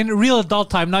 So In real adult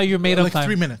time, not your made up like time.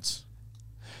 3 minutes.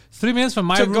 3 minutes from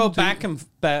my To room go back and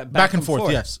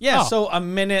forth, yes. Yeah, Oh. so a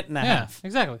minute and a Yeah, half.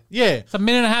 exactly. Yeah. It's a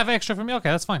minute and a half extra for me. Okay,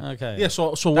 that's fine. Okay. Yeah,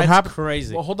 so what That's happened?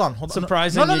 crazy. Well, hold on.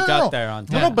 Surprising you got there on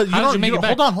No, time. but you How did don't. you make it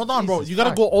back? Hold on, bro. Jesus You gotta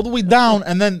fuck. go all the way down,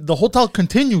 and then the hotel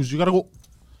continues. You gotta go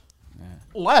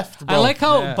left, bro. I like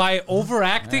how Yeah. by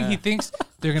overacting he thinks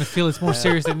they're gonna feel it's more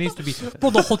serious than it needs to be.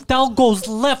 Bro, the hotel goes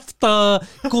left,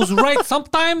 goes right.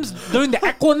 Sometimes during the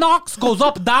equinox, goes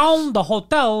up, down. The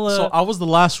hotel. So I was the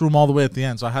last room all the way at the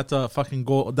end, so I had to fucking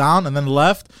go down and then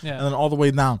left, Yeah. and then all the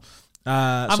way down.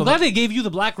 I'm so glad they gave you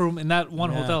the black room in that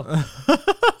one hotel.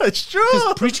 it's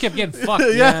true. Preach kept getting fucked.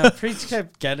 Yeah, Preach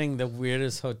kept getting the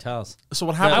weirdest hotels. So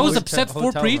what happened? I was Hotel- upset for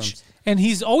hotel Preach, rooms. and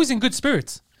he's always in good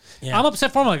spirits. Yeah. I'm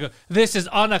upset for him. Like, this is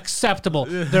unacceptable.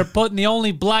 They're putting the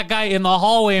only black guy in the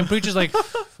hallway, and Preacher's like,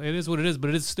 it is what it is, but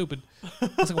it is stupid. I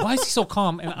was like, why is he so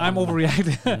calm? And I'm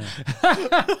overreacting.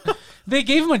 They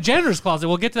gave him a janitor's closet.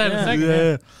 We'll get to that in a second.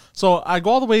 Yeah. So I go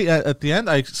all the way at the end.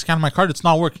 I scan my card. It's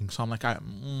not working. So I'm like,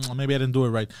 maybe I didn't do it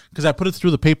right because I put it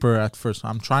through the paper at first.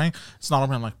 I'm trying. It's not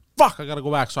working. I'm like, fuck, I gotta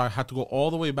go back. So I had to go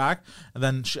all the way back, and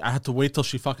then I had to wait till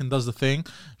she fucking does the thing.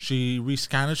 She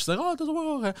rescanned it. She's like, oh, it doesn't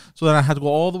work. Okay. So then I had to go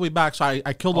all the way back. So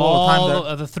I killed all the time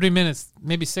there. The 3 minutes,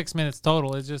 maybe 6 minutes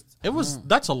total. It's just. It was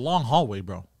that's a long hallway,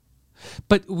 bro.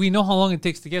 But we know how long it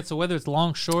takes to get. So whether it's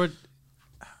long, short,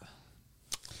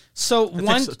 So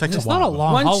once It takes it's a not while. a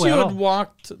long once hallway you at had all.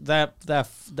 walked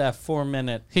that 4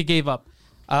 minute, He gave up.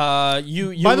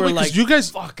 you By the were way, like, because you guys,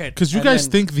 fuck it. because you And guys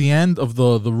then- think the end of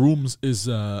the rooms is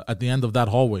at the end of that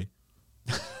hallway.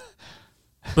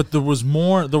 But there was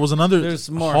more. There was another. there's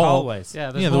more hall. hallways. Yeah,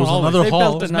 there's Yeah, more there was hallways. another They hall.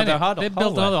 built There's another many. They built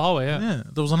hallway. another hallway. Yeah. Yeah,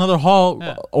 there was another hall,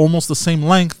 Yeah. almost the same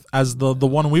length as the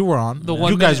one we were on. The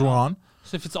 1 you guys minute. were on.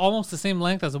 So if it's almost the same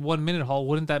length as a 1 minute haul,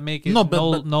 wouldn't that make it No,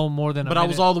 but- no more than a But minute? I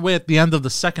was all the way at the end of the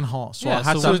second hall, so Yeah, I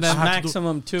had so to. then I had to do,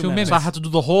 maximum 2 2 minutes. so I had to do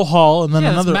the whole hall and then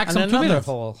Yeah, that's another. max- and maximum 2 another minutes.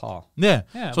 whole hall. Yeah,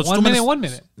 Yeah, so it's 1 2 minute, minutes. 1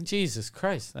 minute. Jesus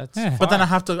Christ, that's Yeah. But then far.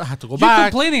 I had to go You're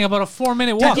back. complaining about a 4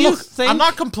 minute walk. you Look, think- I'm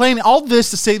not complaining. All this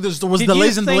to say there was Did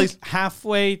delays you and think delays.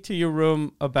 halfway to your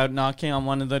room about knocking on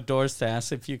one of the doors to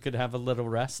ask if you could have a little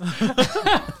rest?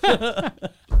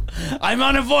 I'm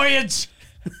on a voyage.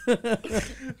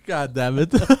 God damn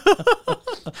it!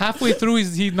 halfway through,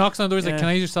 he knocks on the door. He's like, "Can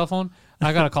I use your cell phone?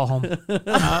 I gotta call home.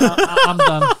 I'm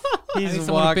done. I need He's someone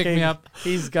to walking. pick me up."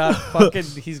 He's got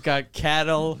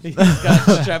cattle. He's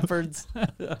got shepherds.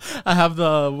 I have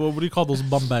the what do you call those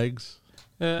bum bags?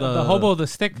 The hobo, the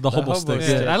stick. The hobo stick.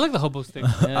 Yeah, Yeah. I like the hobo stick.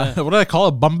 Yeah. What do I call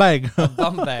it? Bum bag.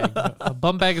 Bum bag. A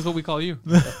bum bag is what we call you.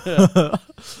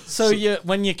 So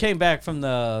when you came back from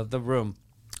the room,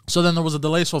 So then there was a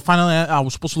delay. So finally, I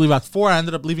was supposed to leave at 4. I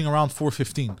ended up leaving around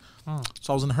 4:15.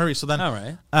 So I was in a hurry. So then all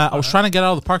right. I was trying to get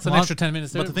out of the parking It's an lot. extra 10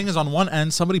 minutes there. But the thing is, on one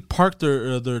end, somebody parked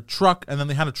their truck, and then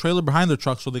they had a trailer behind their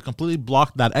truck, so they completely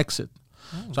blocked that exit.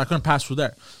 So I couldn't pass through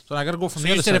there. So I got to go from So the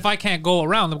you other said side. if I can't go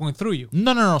around, I'm going through you.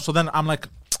 No. So then I'm like,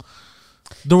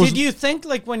 there was Did you think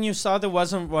like when you saw there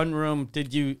wasn't one room?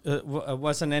 Did you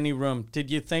wasn't any room? Did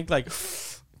you think like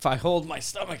if I hold my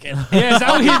stomach in? Yeah, is that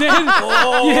what you did?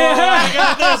 Oh, Yeah. I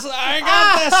got this. I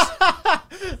got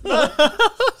this.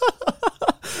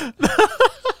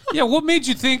 Yeah, what made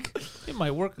you think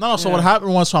might work. No, so what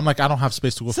happened was, so I'm like, I don't have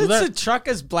space to go through Since there. the truck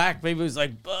is black, maybe it was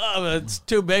like, oh, it's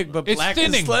too big, but It's black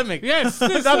thinning. is slimming. Yeah, it's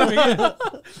slimming. Yeah.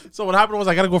 So what happened was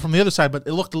I got to go from the other side, but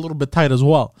it looked a little bit tight as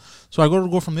well. So I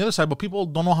go from the other side, but people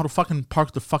don't know how to fucking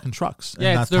park the fucking trucks. in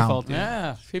Yeah, that it's their town. fault.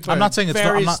 Yeah, people I'm are not saying it's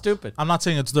very I'm not, stupid. I'm not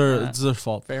saying it's their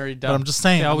fault. Very But dumb. I'm just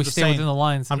saying. They I'm always just stay saying, within the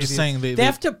lines. I'm just idiots. saying They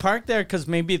have to park there because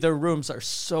maybe their rooms are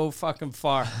so fucking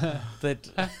far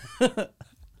that.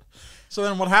 So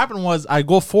then what happened was I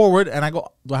go forward and I go,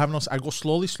 do I have no? I go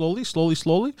slowly.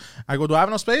 I go, do I have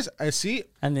no space? I see.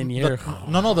 And then you hear.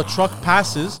 No, the truck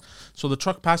passes. So the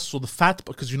truck passes. So the fat,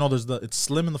 because there's it's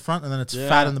slim in the front and then it's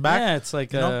fat in the back. Yeah, it's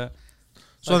like you know?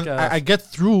 So like then I get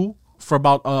through for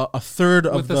about a third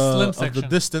With of the the slim of the section.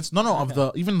 distance. No, of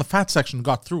the even the fat section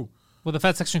got through. Well, the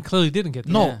fat section clearly didn't get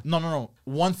there. No, Yeah. no.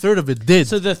 1/3 of it did.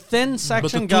 So the thin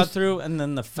section the got two- through, and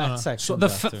then the fat section. The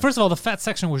got through. first of all, the fat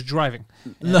section was driving.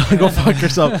 No, go fuck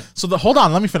yourself. So hold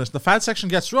on, let me finish. The fat section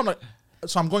gets through. I'm like,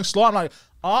 so I'm going slow. I'm like,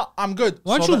 I'm good.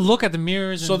 Why don't So you then- look at the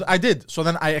mirrors? So And, I did. So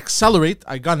then I accelerate.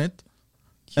 I gun it,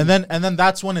 and then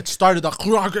that's when it started.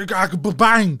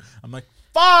 Bang! I'm like,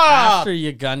 fuck. After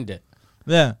you gunned it.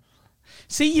 Yeah.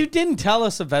 See, you didn't tell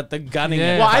us about the gunning.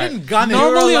 Yeah. it Well, I part. didn't gun it.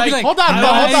 Normally You were I'd be like, hold on, I no,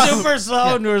 like hold on. Super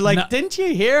slow, and we're like, No. didn't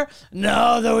you hear?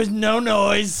 No, there was no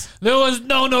noise. there was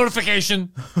no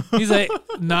notification. He's like,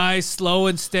 nice, slow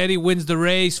and steady wins the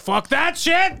race. Fuck that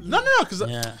shit. No, because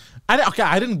Yeah.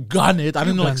 I didn't gun it. I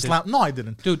didn't like gunned it. slam. No, I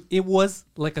didn't. Dude, it was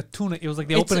like a tuna. It was like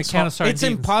they opened a can of sardines. It's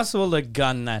impossible to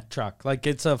gun that truck. Like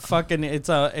it's a fucking it's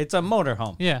a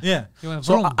motorhome. Yeah. Yeah. You went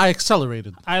So vroom. I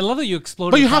accelerated. I love that you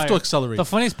exploded. But you the have to tire. accelerate. The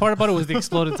funniest part about it was the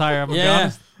exploded tire. I'm gonna be Yeah.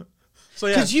 honest. So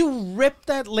yeah. Because you ripped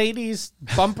that lady's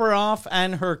bumper off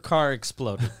and her car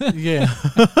exploded. Yeah.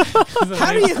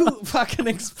 How do you fucking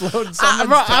explode someone's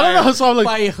bro, I don't tire know, so I'm like-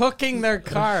 by hooking their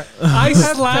car? I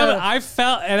slammed. I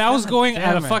fell, and I was going at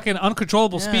a damn it. fucking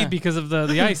uncontrollable Yeah. speed because of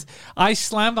the ice. I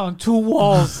slammed on two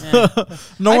walls.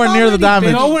 Nowhere I've near the already been-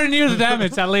 damage. Nowhere near the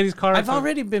damage. That lady's car. I've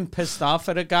already been pissed off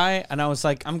at a guy, and I was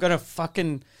like, I'm gonna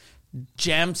fucking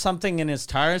jam something in his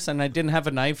tires, and I didn't have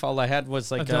a knife. All I had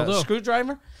was like A a dildo.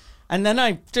 screwdriver. And then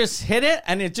I just hit it,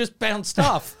 and it just bounced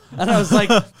off. And I was like,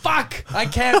 "Fuck! I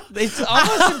can't. It's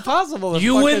almost impossible." to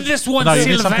You fucking- win this one, No, you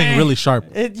need Sylvain. something really sharp.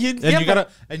 It, you, And yeah, you gotta,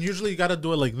 and usually you gotta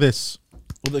do it like this.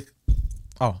 With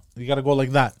you gotta go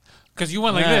like that. Because you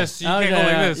went like Yeah. this. You Oh, can't go yeah,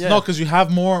 like yeah, this. yeah. No, because you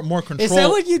have more control. Is that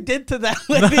what you did to that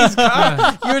lady's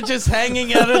car? You were just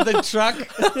hanging out of the truck.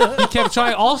 He kept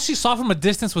trying. All she saw from a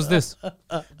distance was this.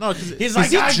 No, because He's like,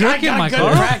 he I jerking got my good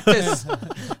car?" practice.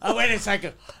 Oh, wait a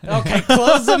second. Okay,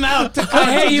 close them out. To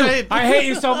I hate you. concentrate. I hate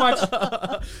you so much.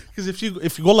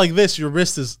 if you go like this, your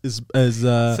wrist is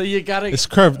So you gotta is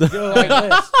curved. go like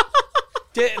this.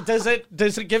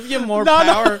 Does it give you more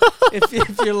power if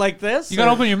you're like this? You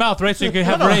gotta open your mouth, right, so you can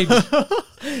have rage.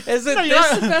 Is it you're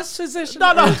this not- the best position?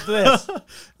 No, no. Or is this?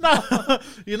 No,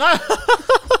 you're not.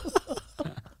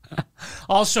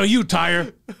 I'll show you,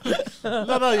 tire.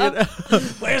 No, you're,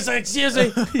 Where's the, excuse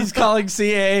me? He's calling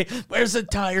CAA. Where's the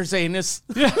tires, anus?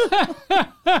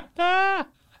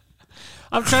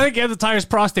 I'm trying to get the tire's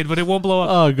prostate, but it won't blow up.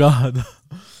 oh god.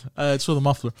 It's for the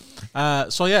muffler.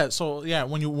 So yeah.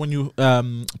 When you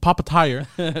pop a tire,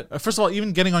 first of all,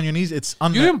 even getting on your knees, it's You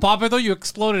didn't pop it though. You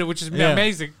exploded it, which is Yeah.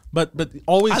 amazing. But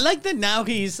always. I like that now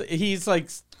he's like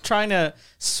trying to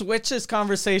switch his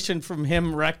conversation from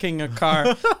him wrecking a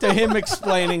car to him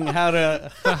explaining how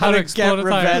to to explode get a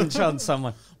tire. revenge on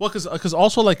someone. Well, because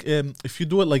also like if you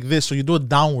do it like this, so you do it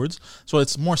downwards, so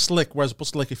it's more slick. Whereas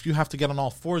opposed to like if you have to get on all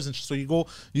fours and so you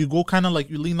go kind of like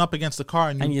you lean up against the car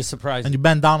and And you surprise and you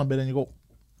bend down a bit and you go,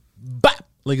 bap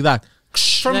like that.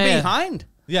 from Yeah, yeah. behind.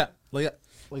 Yeah, like that.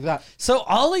 So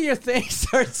all of your things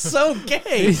are so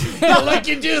gay. Like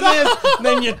you do this,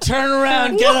 then you turn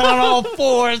around, get on all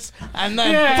fours, and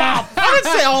then Yeah. pop. I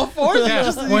didn't say all fours. Yeah.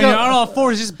 Just- When you're on all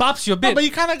fours, it just bops you a bit. But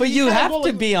you kind of. But you have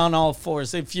to be on all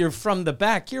fours if you're from the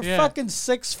back. You're Yeah. fucking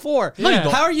 6'4". No, you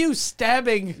don't. How are you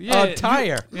stabbing Yeah, a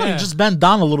tire? No, you just bend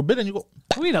down a little bit and you go.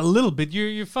 Wait a little bit.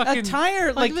 You're A fucking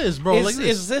tire Like this, bro, Is, like this.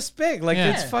 is this big? Like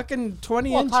Yeah. it's fucking 20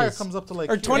 Well, a inches. tire comes up to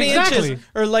like or 20 Exactly. inches,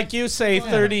 or like you say,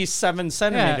 37 Yeah,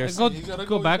 centimeters.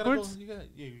 go backwards.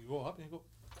 You go up and you go.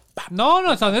 No,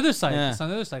 it's on the other side. Yeah. It's on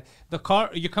the other side. The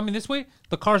car, you're coming this way.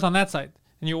 The car's on that side,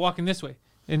 and you're walking this way,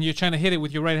 and you're trying to hit it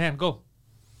with your right hand. Go.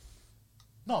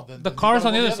 No, The car's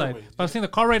on the other side. But I'm saying the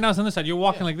car right now is on the other side. You're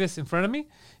walking like this in front of me.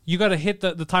 You got to hit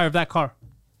the tire of that car.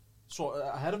 So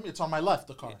ahead of me, it's on my left.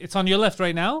 The car. It's on your left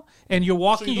right now, and you're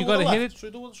walking. You got to hit it. So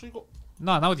you go.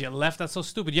 No, not with your left. That's so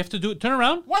stupid. You have to do it. Turn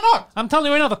around. Why not? I'm telling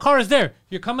you right now, the car is there.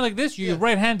 You're coming like this. You're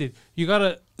right-handed. You got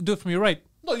to do it from your right.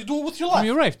 No, you do it with your From left.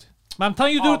 your right. I'm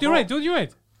telling you, do it with your bro. right. Do it with your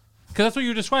right. Because that's what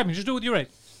you're describing. Just do it with your right.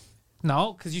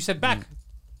 No, because you said back.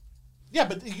 Yeah,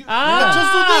 but you,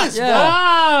 Ah, just do this,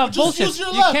 bro. Just bullshit. use your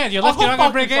You left. can't. Your left, I'll you're not go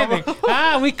gonna break fuck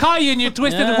anything. We caught you in your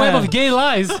twisted web of gay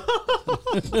lies.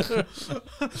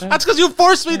 That's because you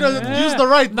forced me to use the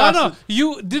right. No, bastard.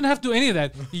 you didn't have to do any of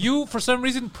that. You, for some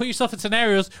reason, put yourself in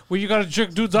scenarios where you gotta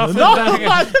jerk dudes off. No, and back.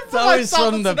 I didn't put It's always myself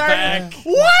from in the scenario. back.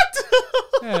 What?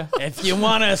 Yeah. If you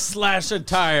want to slash a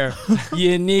tire,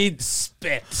 you need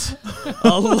spit.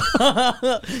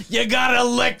 You gotta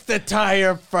lick the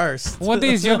tire first. One day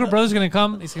his younger brother's gonna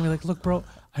come. He's gonna be like, "Look, bro,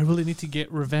 I really need to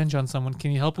get revenge on someone.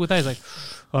 Can you help with that?" He's like,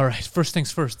 "All right, first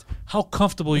things first. How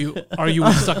comfortable are you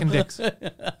with sucking dicks?"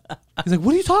 He's like,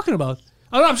 "What are you talking about?"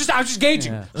 Oh, no, I'm just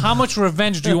gauging. How much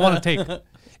revenge do you want to take,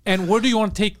 and where do you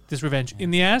want to take this revenge? In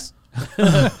the ass?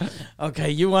 Okay,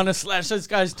 you want to slash this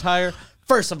guy's tire?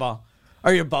 First of all,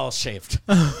 are your balls shaved?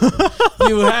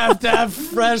 You have to have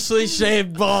freshly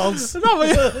shaved balls. And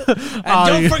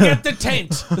don't forget the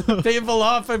taint. People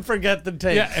often forget the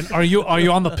taint. Yeah. And are you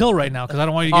on the pill right now? Because I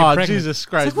don't want you to get Oh, pregnant. Jesus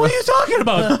Christ. What are you talking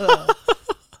about?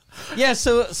 Yeah,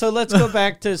 so let's go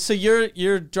back to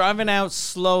you're driving out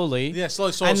slowly. Yeah,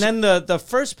 slowly. And then the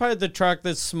first part of the truck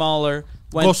that's smaller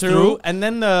went Goes through, and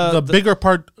then the bigger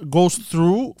part goes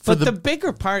through. but the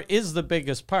bigger part is the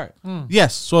biggest part.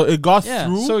 Yes, so it got Yeah,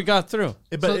 through. so it got through.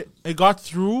 It got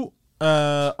through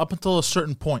up until a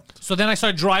certain point. So then I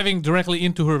started driving directly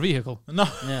into her vehicle. No.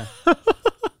 Yeah.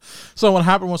 So what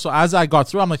happened was, so as I got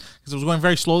through, I'm like, because it was going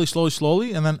very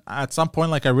slowly, and then at some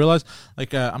point, like I realized,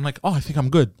 like I'm like, oh, I think I'm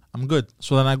good.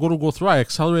 So then I go through, I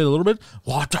accelerate a little bit,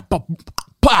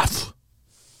 puff.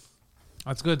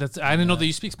 That's good. I didn't know that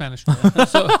you speak Spanish.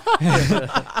 So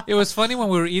it was funny when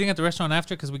we were eating at the restaurant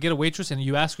after, because we get a waitress and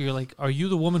you ask her, you're like, "Are you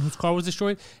the woman whose car was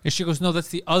destroyed?" And she goes, "No, that's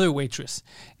the other waitress."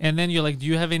 And then you're like, "Do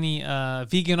you have any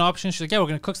vegan options?" She's like, "Yeah, we're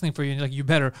gonna cook something for you." And you're like, "You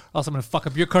better, or else I'm gonna fuck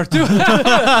up your car too."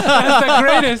 That's the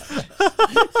greatest.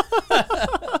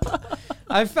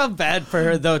 I felt bad for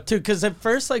her though too, because at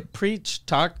first like Preach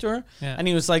talked to her, and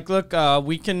he was like, "Look,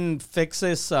 we can fix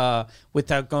this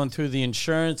without going through the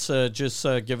insurance. Just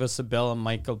give us a bill and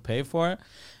Mike will pay for it."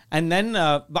 And then,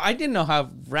 but I didn't know how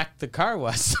wrecked the car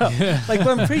was. So, like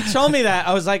when Preach told me that,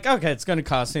 I was like, "Okay, it's going to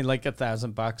cost me like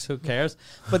 $1,000. Who cares?"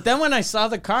 But then when I saw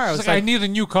the car, I was Like, like, I need a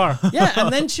new car. "Yeah."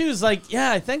 And then she was like,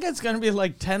 "Yeah, I think it's going to be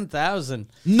like 10,000."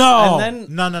 No. And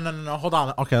then No. Hold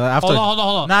on. Okay, after. Hold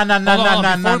on.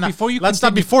 No. Before you Let's not.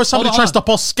 continue- Before somebody hold tries on. to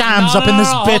pull scams up in this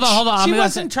bitch. Hold on. She I'm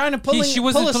wasn't gonna- trying to pull. She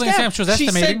wasn't pull pulling a a scam. scam. She was She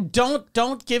estimating. said,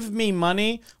 "Don't give me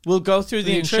money. We'll go through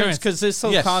the insurance because this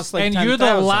will Yes. cost like and 10,000." you're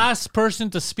the last person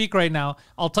to speak right now.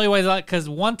 I'll tell you why that, because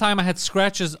one time I had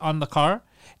scratches on the car,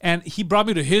 and he brought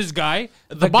me to his guy.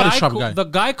 The body shop guy. The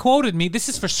guy quoted me. This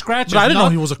is for scratches. But I didn't know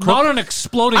not- he was a crook. Not an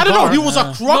exploding I didn't know car. he was a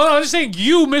crook. No, I'm just saying,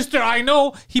 you, mister, I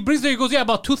know. He brings there, he goes, "Yeah,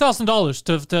 about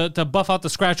 $2,000 to buff out the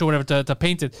scratch or whatever, to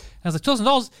paint it." And I was like,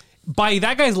 $2,000? By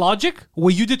that guy's logic,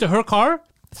 what you did to her car,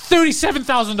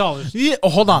 $37,000. Yeah. Oh,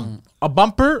 hold on. A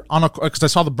bumper on a, because I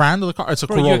saw the brand of the car. It's a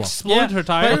Bro, you Corolla. exploded Yeah, her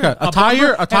tire. okay, a bumper,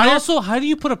 tire. And also, how do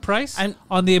you put a price And-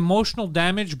 on the emotional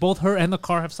damage both her and the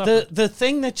car have suffered? The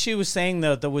thing that she was saying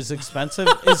though that was expensive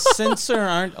is since there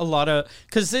aren't a lot of,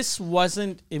 because this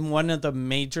wasn't in one of the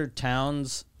major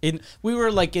towns. We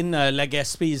were like in La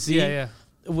Gaspésie. Yeah.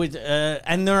 With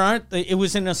and there aren't. It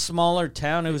was in a smaller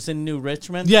town. It was in New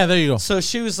Richmond. Yeah, there you go. So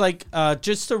she was like,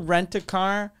 just to rent a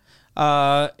car,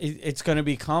 it's going to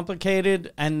be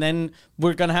complicated, and then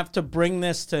we're going to have to bring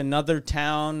this to another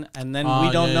town, and then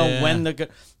we don't know when the.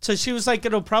 So she was like,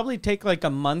 it'll probably take like a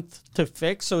month to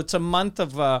fix. So it's a month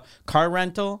of car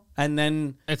rental, and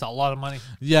then It's a lot of money.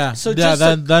 Yeah. so yeah. just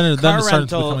Then the car it's starting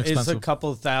to rental become is a expensive.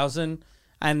 couple thousand,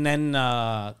 and then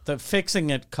the fixing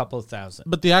it couple thousand.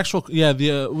 But the actual,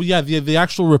 the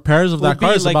actual repairs of Would that car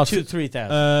be is like about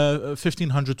 2,000-3,000.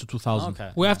 1,500 to 2,000. Okay.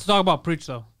 We have to talk about Preach,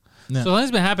 though. Yeah. So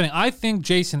something's been happening. I think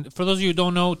Jason, for those of you who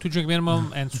don't know, 2 Drink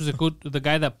Minimum and Suzakut, the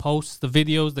guy that posts the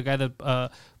videos, the guy that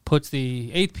puts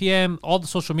the 8 p.m., all the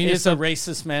social media He's a stuff.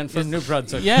 racist man from New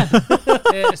Brunswick. Yeah.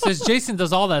 It says Jason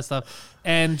does all that stuff.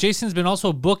 And Jason's been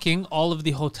also booking all of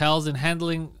the hotels and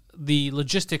handling the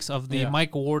logistics of the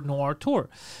Mike Ward Noir tour.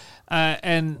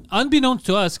 And unbeknownst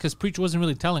to us, because Preach wasn't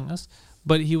really telling us,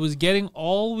 but he was getting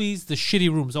always the shitty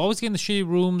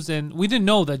rooms, and we didn't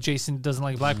know that Jason doesn't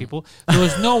like black people. There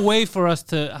was no way for us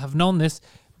to have known this,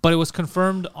 but it was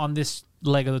confirmed on this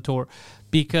leg of the tour,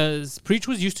 because Preach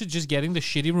was used to just getting the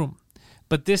shitty room.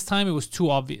 But this time it was too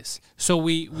obvious. So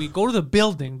we go to the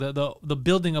building, the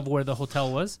building of where the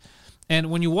hotel was. And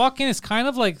when you walk in, it's kind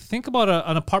of like, think about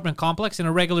an apartment complex in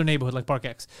a regular neighborhood like Park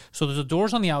X. So there's the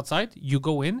doors on the outside. You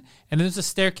go in, and then there's a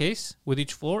staircase with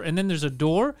each floor. And then there's a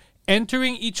door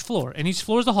entering each floor, and each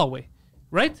floor is the hallway,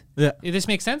 right? Yeah. This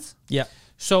makes sense? Yeah.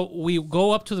 So we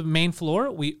go up to the main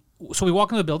floor. We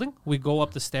walk into the building. We go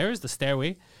up the stairs, the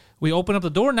stairway. We open up the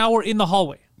door. Now we're in the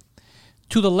hallway.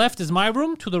 To the left is my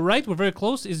room. To the right, we're very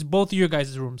close, is both of your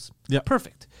guys' rooms. Yeah.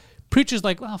 Perfect. Preacher's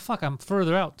like, oh, fuck, I'm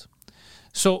further out.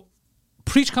 So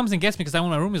Preach comes and gets me because I'm in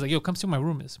my room. He's like, yo, come see what my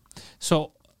room is.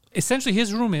 So essentially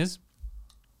his room is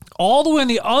all the way on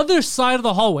the other side of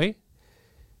the hallway.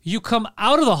 You come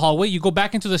out of the hallway, you go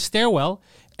back into the stairwell,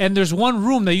 and there's one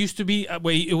room that used to be,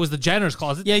 it was the janitor's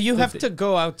closet. Yeah, you have to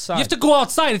go outside. You have to go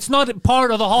outside. It's not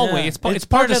part of the hallway. Yeah. It's part of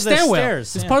the the stairwell.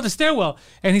 stairs, It's yeah. part of the stairwell.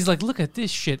 And he's like, look at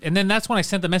this shit. And then that's when I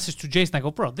sent the message to Jason. I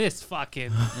go, bro, this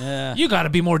fucking, Yeah. you got to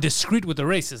be more discreet with the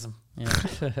racism.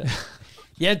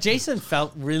 Yeah, Jason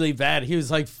felt really bad. He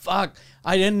was like, fuck,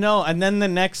 I didn't know. And then the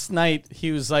next night,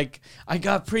 he was like, I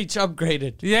got Preach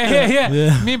upgraded.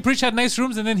 Yeah. Me and Preach had nice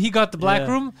rooms, and then he got the black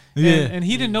Yeah. room, Yeah. and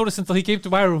he didn't notice until he came to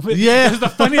my room. Yeah. It was the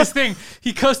funniest thing.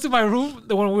 He goes to my room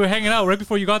when we were hanging out right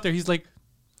before you got there. He's like,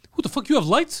 who the fuck, you have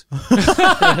lights? He's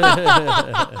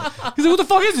like, what the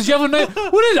fuck is this? You have a night?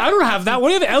 What is it? I don't have that. What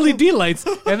do you have LED lights?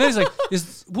 And then he's like,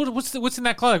 what's in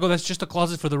that closet? I go, that's just a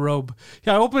closet for the robe.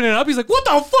 Yeah, I open it up. He's like, what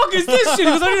the fuck is this shit? He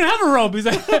goes, I didn't have a robe. He's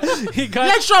like, he got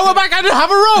Next show I went back, I didn't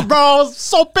have a robe, bro. I was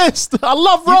so pissed. I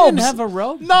love You robes. didn't have a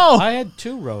robe? No. I had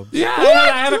 2 robes. Yeah,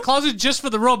 I had a closet just for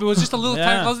the robe. It was just a little tiny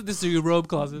Yeah. closet. This is your robe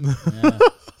closet.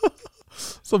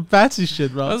 Some fancy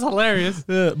shit, bro. That was hilarious.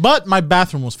 Yeah. But my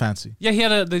bathroom was fancy. Yeah, he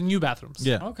had the new bathrooms.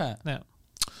 Yeah. Okay. Yeah.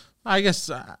 I guess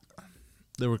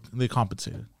they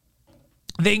compensated.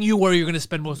 They knew where you're going to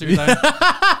spend most of your time.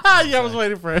 Yeah, I was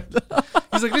waiting for it.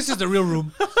 He's like, this is the real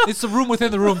room. It's the room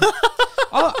within the room.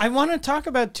 Oh, I want to talk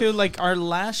about, too, like, our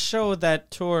last show of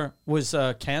that tour was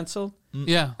canceled.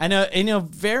 Yeah. And in a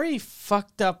very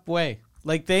fucked up way.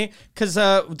 Like because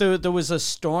there was a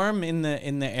storm in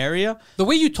the area. The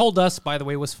way you told us, by the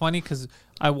way, was funny because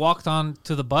I walked on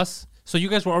to the bus. So you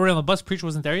guys were already on the bus. Preacher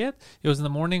wasn't there yet. It was in the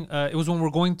morning. It was when we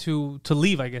were going to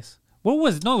leave, I guess. What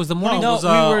was it? No, it was the morning. No, was, we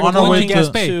were on our going way to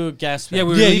Gaspé. Gaspé. Yeah,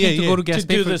 we were Yeah, leaving yeah, to go to yeah. Gaspé To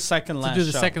do for- the second last to do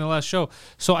the show. second to last show.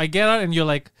 So I get out and you're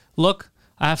like, look,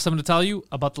 I have something to tell you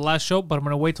about the last show, but I'm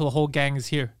gonna wait till the whole gang is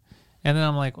here. And then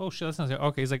I'm like, oh shit, that's not here.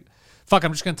 Okay, he's like, fuck,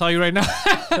 I'm just gonna tell you right now.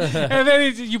 And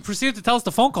then you proceeded to tell us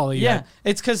the phone call that you Yeah, had.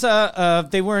 it's because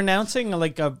they were announcing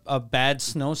like a bad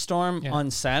snowstorm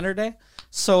on Saturday.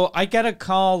 So I get a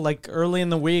call like early in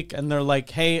the week, and they're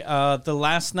like, "Hey, the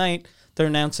last night they're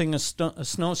announcing a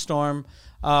snowstorm.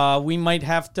 We might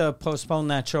have to postpone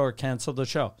that show or cancel the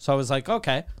show." So I was like,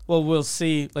 "Okay, well, we'll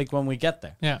see like when we get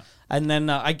there." Yeah. And then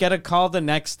I get a call the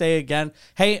next day again.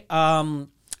 Hey,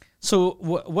 so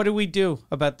what do we do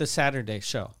about the Saturday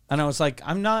show? And I was like,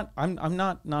 I'm not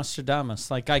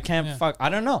Nostradamus. Like I can't fuck. I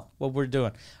don't know what we're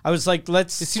doing. I was like, It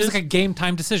seems like a game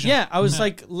time decision. yeah. I was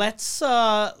like,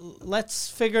 let's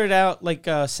figure it out like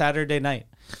Saturday night.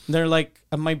 And they're like,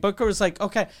 my booker was like,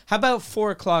 okay, how about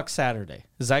 4:00 Saturday?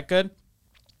 Is that good?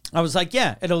 I was like,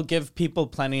 yeah, it'll give people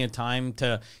plenty of time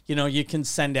to, you can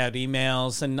send out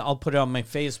emails and I'll put it on my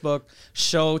Facebook.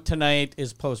 Show tonight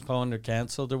is postponed or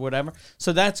canceled or whatever.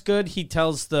 So that's good. He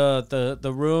tells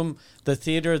the room, the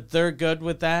theater, they're good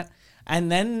with that. And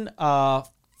then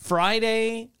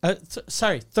Thursday,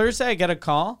 I get a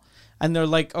call and they're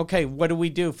like, okay, what do we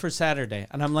do for Saturday?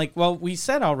 And I'm like, well, we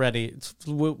said already,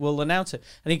 we'll announce it.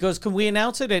 And he goes, can we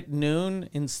announce it at noon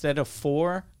instead of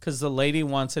 4? Because the lady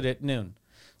wants it at noon.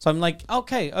 So I'm like,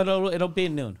 okay, it'll be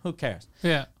at noon. Who cares?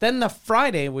 Yeah. Then the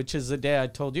Friday, which is the day I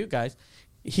told you guys,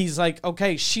 he's like,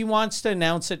 okay, she wants to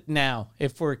announce it now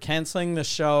if we're canceling the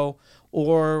show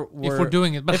or If we're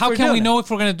doing it. But if how we're can we doing it. know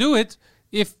if we're going to do it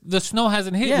if the snow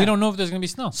hasn't hit? Yeah. We don't know if there's going to be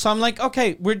snow. So I'm like,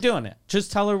 okay, we're doing it.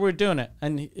 Just tell her we're doing it.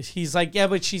 And he's like, yeah,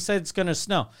 but she said it's going to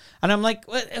snow. And I'm like,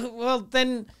 well,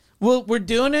 then we're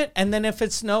doing it. And then if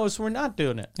it snows, we're not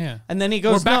doing it. Yeah. And then he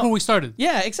goes, We're back no. where we started.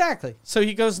 Yeah, exactly. So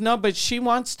he goes, no, but she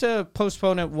wants to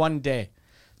postpone it one day.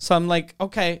 So I'm like,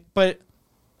 okay, but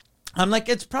I'm like,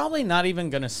 it's probably not even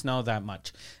going to snow that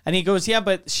much. And he goes, yeah,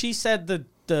 but she said the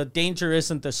danger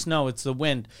isn't the snow, it's the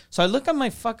wind. So I look on my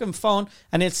fucking phone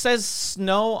and it says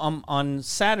snow on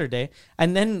Saturday.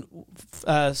 And then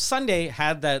Sunday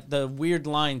had the weird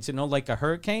lines, like a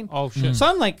hurricane. Oh, shit. So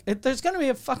I'm like, there's going to be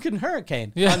a fucking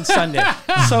hurricane on Sunday.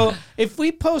 So if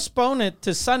we postpone it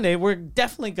to Sunday, we're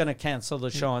definitely going to cancel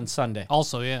the show on Sunday.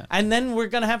 Also, yeah. And then we're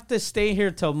going to have to stay here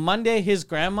till Monday. His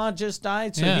grandma just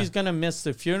died, so Yeah. he's going to miss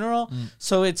the funeral.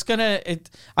 So it's going to,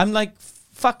 I'm like,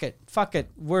 fuck it.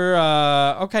 We're,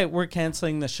 okay, we're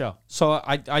canceling the show. So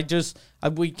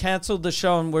we canceled the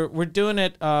show and we're doing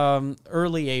it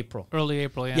early April. Early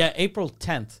April, yeah. Yeah, April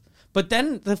 10th. But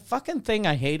then the fucking thing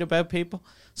I hate about people.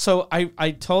 So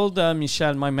I told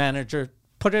Michelle, my manager,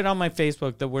 put it on my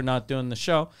Facebook that we're not doing the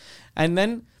show,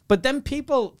 but then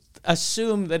people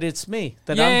assume that it's me,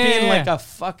 that I'm being like a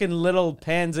fucking little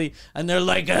pansy, and they're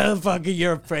like, "Oh, fucking,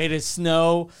 you're afraid of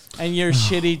snow, and your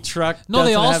shitty truck No,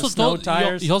 they doesn't also have snow told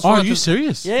tires." you also Oh, are forgot you to-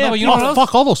 serious? Yeah, No, but you know what else?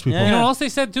 fuck all those people. Yeah. You know what else they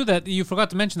said too that you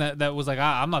forgot to mention that was like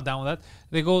I'm not down with that.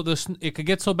 They go it could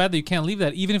get so bad that you can't leave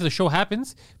that even if the show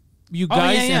happens. You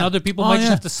guys yeah, yeah. and other people Oh, might just yeah.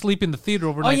 have to sleep in the theater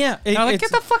overnight. yeah. And I'm like, get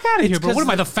the fuck out of it's here, bro. What am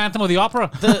I, 'cause the Phantom of the Opera?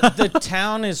 the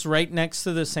town is right next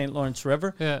to the St. Lawrence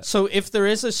River. Yeah. So if there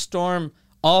is a storm,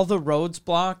 all the roads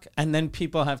block, and then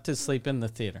people have to sleep in the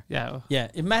theater. Yeah. Yeah.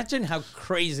 Imagine how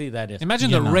crazy that is. Imagine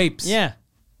Yeah, the no. rapes. Yeah.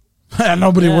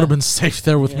 Nobody Yeah. would have been safe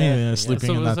there with Yeah, me yeah. sleeping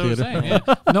So in that that's what theater. I'm saying,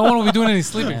 yeah. No one will be doing any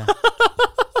sleeping.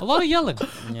 A lot of yelling.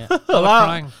 Yeah. A lot of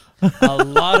crying. A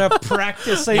lot of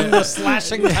practicing the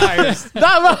slashing tires.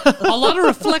 A lot of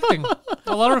reflecting.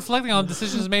 A lot of reflecting on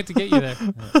decisions made to get you there.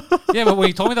 Yeah, but when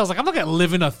you told me that, I was like, I'm not going to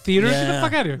live in a theater. Get the Yeah.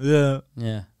 fuck out of here. Yeah.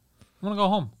 Yeah. I'm going to go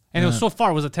home. And it was so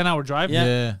far. It was a 10-hour drive. Yeah.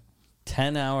 Yeah.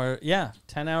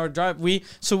 10-hour drive.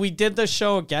 We did the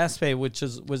show at Gaspé, which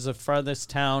was the farthest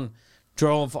town,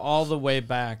 drove all the way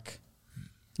back.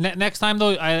 Next time,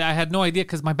 though, I had no idea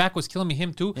because my back was killing me.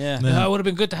 Him, too. Yeah. It would have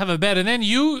been good to have a bed. And then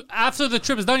you, after the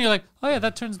trip is done, you're like, oh, yeah,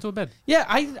 that turns into a bed. Yeah,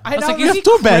 I I was like, don't is he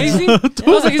two beds. crazy? I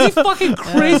was like, is he fucking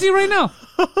crazy right now?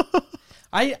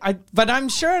 but I'm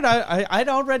sure I'd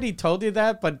already told you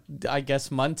that, but I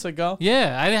guess months ago.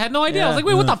 Yeah, I had no idea. I was Yeah. like,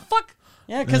 wait, what the fuck?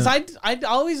 Yeah, because I'd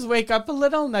always wake up a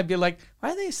little and I'd be like,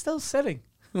 why are they still sitting?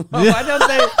 Why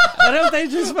don't they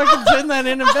just fucking turn that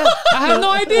in a bed? I had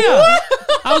no idea.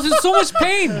 I was in so much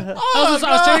pain.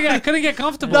 I couldn't get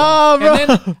comfortable. No, bro. And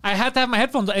then I had to have my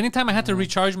headphones. Anytime I had to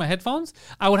recharge my headphones,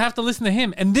 I would have to listen to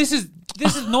him. And this is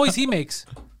noise he makes.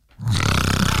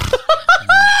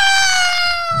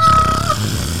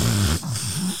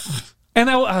 And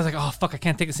I was like, oh, fuck, I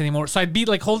can't take this anymore. So I'd be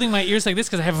like holding my ears like this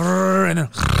because I have... And,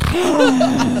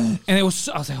 and it was...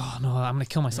 I was like, oh, no, I'm going to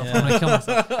kill myself. I'm going to kill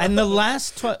myself. And the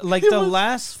last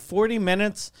last 40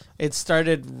 minutes, it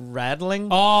started rattling.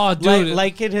 Oh, dude.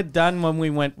 Like it had done when we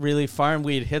went really far and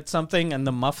we had hit something and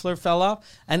the muffler fell off.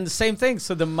 And the same thing.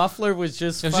 So the muffler was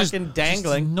just It was fucking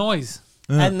dangling. Just noise.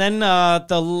 And then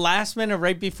the last minute,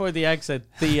 right before the exit,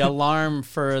 the alarm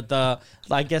for the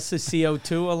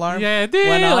CO2 alarm. Yeah,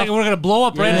 went off. like we're going to blow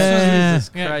up right as soon as Yeah.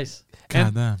 Jesus Yeah. Christ.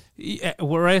 And- God damn.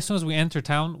 right as soon as we enter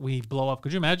town, we blow up.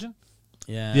 Could you imagine?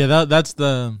 Yeah. Yeah, that's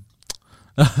the.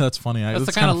 That's funny. That's the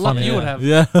That's kind of kinda luck funny. you would have.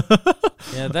 Yeah.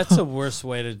 Yeah, that's the worst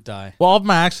way to die. Well, all of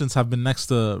my accidents have been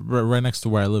right next to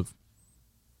where I live.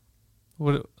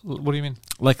 What do you mean?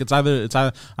 Like it's either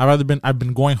I've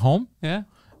been going home Yeah.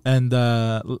 and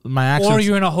my accidents. Or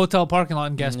you're in a hotel parking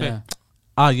lot in Gaspé.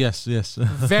 Yeah. Yes.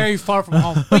 Very far from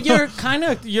home. But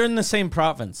you're in the same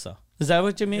province, though. Is that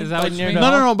what you mean? Is that by what you near mean?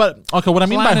 the- No. But okay, what I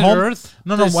mean by Planet home. Earth?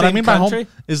 No. The What I same mean by country?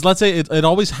 home is, let's say it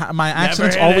always my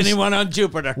accidents Never hit always anyone on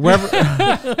Jupiter.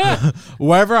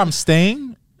 wherever I'm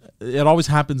staying, it always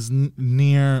happens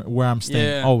near where I'm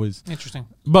staying. Yeah. Always. Interesting.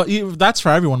 But that's for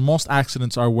everyone. Most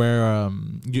accidents are where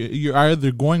you're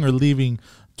either going or leaving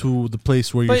to the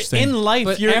place where you're But staying. in life,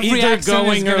 But you're every either accident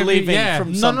is going or gonna be- leaving yeah.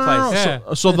 from no. someplace.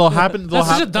 Yeah. So they'll happen. That's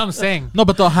such a dumb saying. No,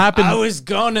 but they'll happen. I was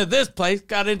going to this place,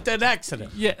 got into an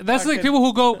accident. Yeah, that's like people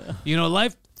who go,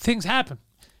 life, things happen.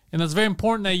 And it's very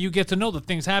important that you get to know that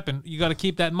things happen. You got to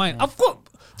keep that in mind. Of course,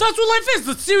 that's what life is.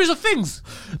 It's a series of things.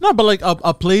 No, but like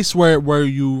a place where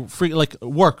you like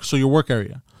work. So your work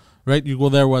area, right? You go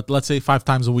there. Let's say 5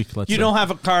 times a week. Let's You say. don't have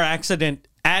a car accident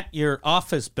at your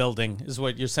office building, is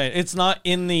what you're saying. It's not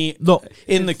in the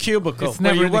cubicle it's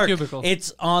where never you in the work. cubicle.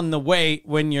 It's on the way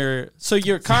when you're. So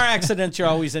your car accidents, you're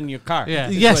always in your car. Yeah.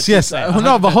 is Yes. what you're saying.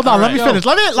 No, but hold on. Let me Alright. finish.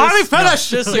 Let me finish.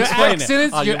 Just Your explain it.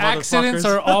 accidents, Oh, your you accidents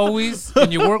motherfuckers. are always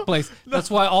in your workplace. That's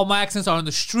why all my accidents are on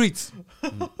the streets.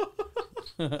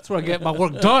 That's where I get my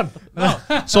work done.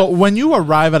 So when you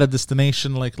arrive at a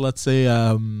destination, like let's say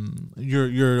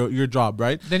your job,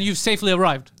 right? Then you've safely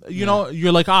arrived. You know,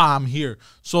 you're like, I'm here.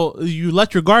 So you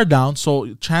let your guard down.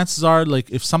 So chances are, like,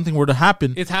 if something were to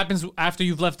happen, It happens after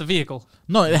you've left the vehicle.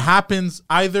 no, it happens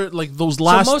either like those So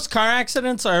last. most car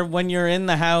accidents are when you're in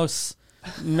the house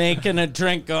making a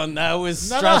drink going, that was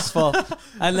stressful.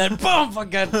 And then boom, I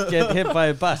get hit by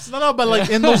a bus. no, but like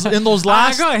in those I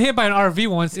last. got hit by an RV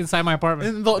once inside my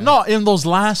apartment. in those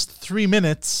last 3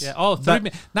 minutes. Yeah. Oh,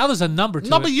 now there's a number to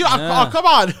No, it. but you. Oh, come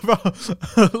on,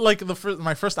 bro. Like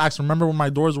my first accident. Remember when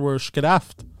my doors were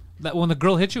schedafed? That when the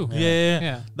girl hit you.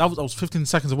 Yeah. That was I was 15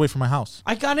 seconds away from my house.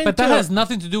 I got into But that has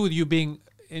nothing to do with you being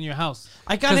in your house.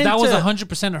 I got that was into-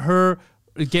 100% her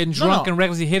getting drunk and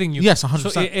recklessly hitting you. Yes,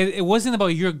 100%. So it wasn't about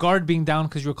your guard being down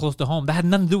because you were close to home. That had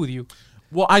nothing to do with you.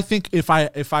 Well, I think if I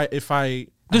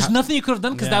There's nothing you could have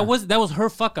done because that was her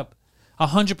fuck up,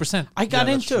 100%. I got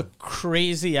into a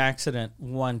crazy accident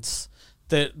once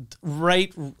that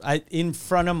in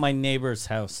front of my neighbor's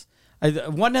house.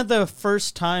 One of the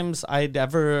first times I'd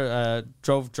ever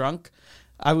drove drunk,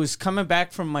 I was coming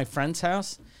back from my friend's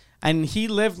house, and he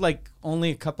lived like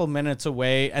only a couple minutes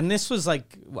away. And this was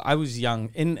like, I was young.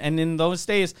 And in those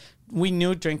days, we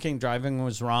knew drinking driving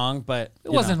was wrong, but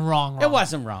It wasn't wrong. It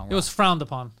wasn't wrong. It was frowned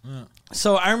upon.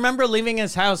 So I remember leaving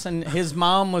his house, and his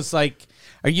mom was like,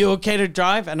 "Are you okay to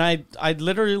drive?" And I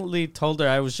literally told her,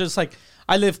 I was just like,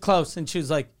 "I live close," and she was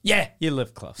like, "Yeah, you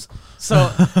live close."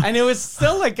 So, and it was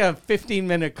still like a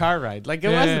 15-minute car ride, like it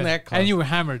wasn't that close. And you were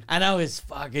hammered. And I was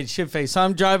fucking shit-faced. So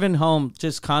I'm driving home,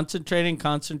 just concentrating,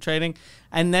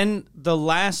 and then the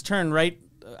last turn, right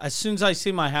as soon as I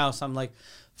see my house, I'm like,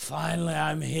 "Finally,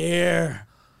 I'm here."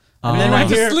 And then went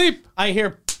to sleep. I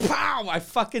hear, pow! I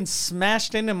fucking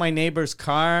smashed into my neighbor's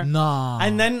car. Nah.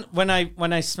 And then when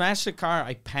I smashed the car,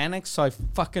 I panicked, so I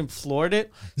fucking floored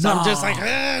it. So I'm just like,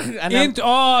 "Ugh," and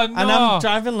I'm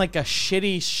driving like a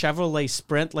shitty Chevrolet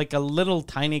Sprint, like a little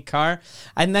tiny car.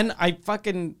 And then I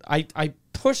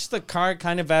push the car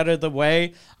kind of out of the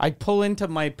way. I pull into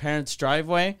my parents'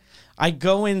 driveway. I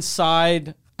go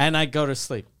inside and I go to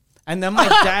sleep. And then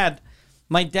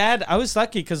my dad, I was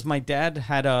lucky because my dad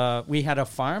we had a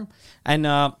farm, and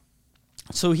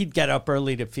so he'd get up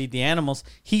early to feed the animals.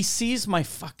 He sees my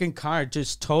fucking car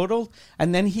just totaled,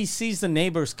 and then he sees the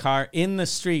neighbor's car in the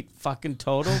street fucking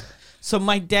totaled. So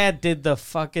my dad did the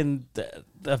fucking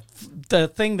the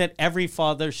thing that every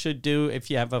father should do if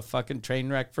you have a fucking train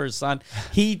wreck for a son.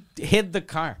 He hid the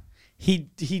car.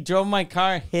 He drove my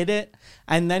car, hit it,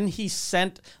 and then he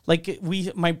sent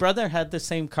my brother had the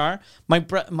same car.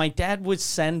 My dad would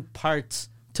send parts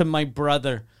to my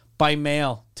brother by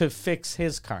mail to fix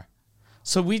his car.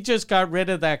 So we just got rid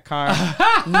of that car.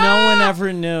 No one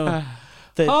ever knew.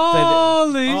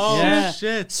 Holy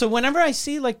shit. So whenever I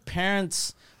see like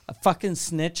parents fucking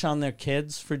snitch on their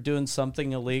kids for doing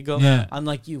something illegal, I'm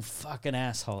like, you fucking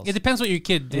assholes. It depends what your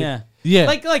kid did. Yeah.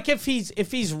 Like if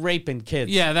he's raping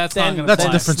kids. Yeah, that's then, not gonna that's fly.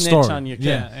 a different snitch story. on your kid.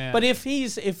 Yeah. But if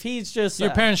he's just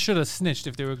Your parents should have snitched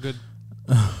if they were good.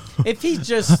 if he's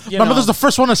just My mother's the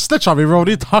first one to snitch on me, bro. What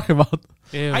are you talking about?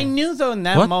 Ew. I knew though in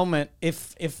that What? moment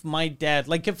if my dad,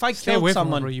 like if I Stay killed away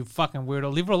someone, from her, bro, you fucking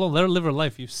weirdo. Leave her alone. Let her live her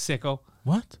life, you sicko.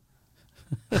 What?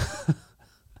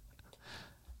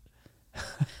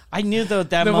 I knew though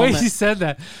that The moment. way he said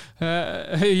that,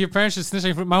 your parents should snitch on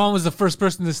you. My mom was the first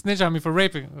person to snitch on me for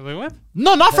raping. I was like, what?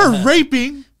 No, not for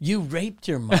raping. You raped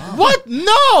your mom. What?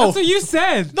 No. That's what you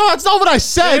said. No, that's not what I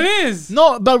said. It is.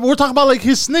 No, but we're talking about like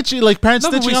his snitching, like parents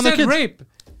No, but we snitching on their said kids. rape.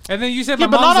 And then you said Yeah,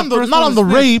 my but mom's not on the first not one on to the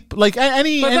snitch. rape. Like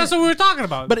any. But that's what we were talking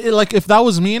about. But like if that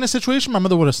was me in a situation, my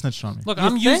mother would have snitched on me. Look, You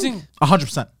I'm think? using.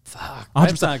 100%. Fuck, 100%.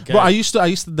 that's not good. Bro, I used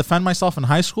to defend myself in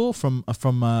high school from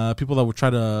people that would try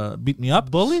to beat me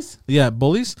up. Bullies? Yeah,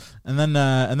 bullies. And then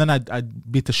I'd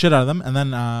beat the shit out of them. And then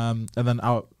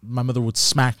my mother would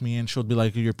smack me, and she would be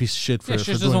like, "You're a piece of shit for." Yeah, for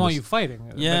she just doing doesn't want this." you fighting.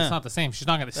 But Yeah. it's not the same. She's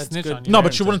not going to That's snitch good. on you. No,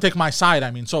 but she wouldn't take my side.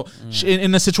 I mean, so she,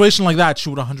 in a situation like that, she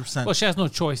would 100%. Well, she has no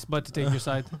choice but to take your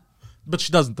side. But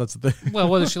she doesn't. That's the thing. Well,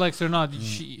 whether she likes it or not,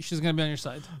 she's going to be on your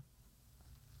side.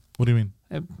 What do you mean?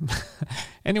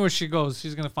 Anywhere she goes,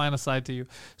 she's going to find a side to you.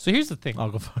 So here's the thing. I'll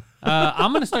go for.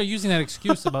 I'm going to start using that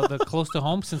excuse about the close to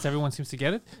home since everyone seems to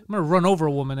get it. I'm going to run over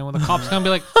a woman, and when the cops come, be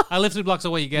like, I live 3 blocks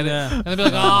away, you get it? And they'll be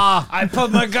like, I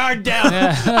put my guard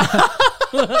down.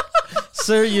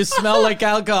 Sir, you smell like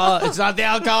alcohol. It's not the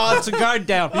alcohol, it's the guard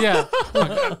down. yeah.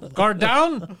 Guard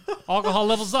down, alcohol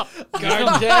levels up.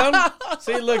 Guard down.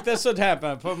 See, look, this would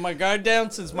happen. I put my guard down.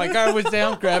 Since my guard was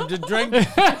down, grabbed a drink,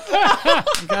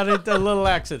 got into a little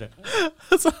accident.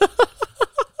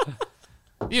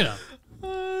 You know.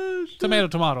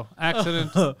 Tomato,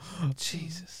 accident.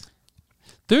 Jesus.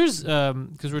 There's,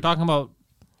 because we're talking about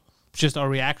just our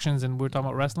reactions and we're talking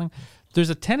about wrestling.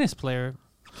 There's a tennis player.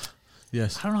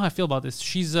 Yes. I don't know how I feel about this.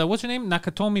 She's, what's her name?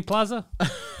 Nakatomi Plaza?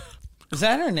 Is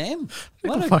that her name?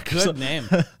 What a fuck is good that? name.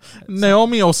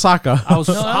 Naomi Osaka. How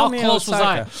Naomi close was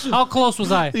I? Osaka. How close was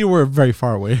I? You were very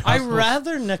far away. I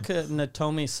rather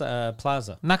Nakatomi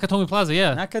Plaza. Nakatomi Plaza,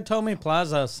 yeah. Nakatomi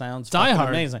Plaza sounds Die fucking Hard.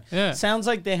 amazing. Yeah. Sounds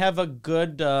like they have a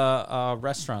good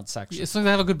restaurant section. It's like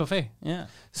they have a good buffet. Yeah.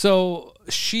 So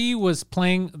she was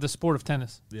playing the sport of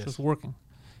tennis. She was working.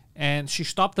 And she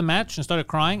stopped the match and started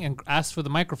crying and asked for the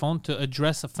microphone to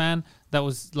address a fan that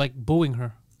was like booing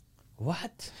her.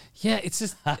 What? Yeah, it's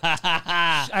just.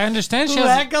 I understand she Who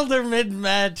has. heckled her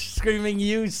mid-match screaming,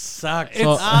 "You suck"?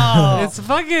 It's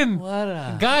fucking. What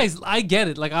a- Guys, I get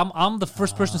it. Like I'm the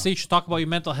first person to say you should talk about your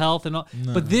mental health and all,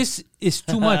 but this is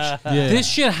too much. This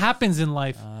shit happens in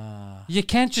life. You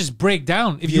can't just break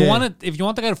down. If you want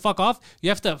the guy to fuck off, you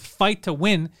have to fight to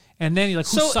win. And then you're like,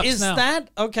 who So sucks is now? that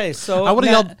okay? So I would've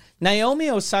yelled-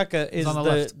 Naomi Osaka is on the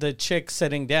left. the chick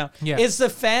sitting down. Yeah. Is the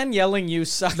fan yelling "You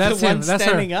suck"? That's the him. one That's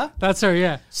standing her. up. That's her.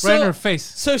 Yeah, So- right in her face.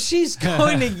 So she's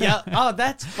going to yell. Oh,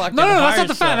 that's fucking. No, that's not harsh,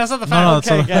 the fan. though. That's not the fan. No,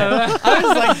 Okay, it's good. I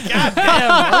was like, God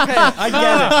damn. Okay,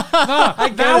 I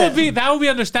get it. that would be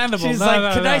understandable. She's No, like,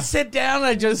 no, "Can no. I sit down?"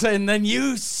 And then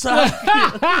you suck.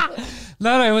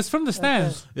 No, it was from the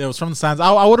stands. Yeah, it was from the stands.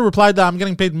 I would have replied that I'm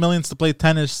getting paid millions to play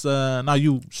tennis. Now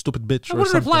you stupid bitch. I or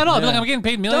wouldn't something. reply at all. I'd be like, I'm getting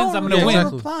paid millions. I'm gonna Don't win.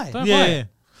 reply. Don't Yeah, reply. yeah.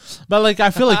 But like I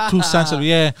feel like too sensitive.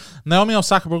 Yeah, Naomi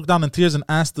Osaka broke down in tears and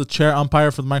asked the chair umpire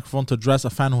for the microphone to address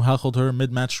a fan who heckled her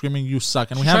mid-match, screaming, "You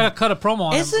suck!" And we Try to have cut a promo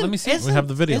on him. Let me see. We have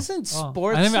the video. Isn't Oh,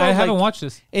 sports? I though, haven't like, watched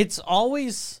this. It's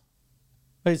always.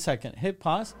 Wait a second. Hit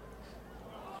pause.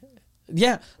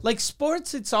 Yeah, like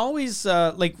sports, it's always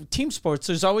like team sports.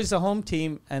 There's always the home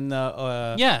team and the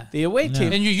away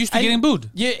team, And you're used to getting booed.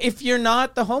 Yeah, if you're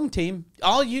not the home team,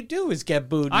 all you do is get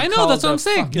booed. I and know, called that's what a I'm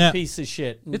saying. fucking Yeah. piece of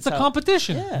shit. It's a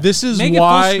competition. Yeah. This is Make it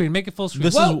why full screen. Make it full screen.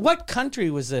 this Well, is what country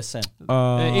was this in?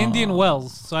 Indian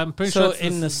Wells. So I'm pretty sure So it's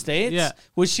in the States? Yeah,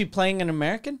 Was she playing an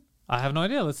American? I have no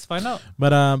idea. Let's find out.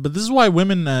 but this is why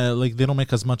women like they don't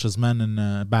make as much as men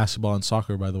in basketball and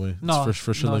soccer. By the way, No, it's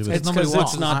for sure no, like it's this. nobody 'cause it's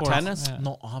watches not sports. tennis? Yeah.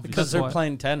 No, obviously. Because they're why.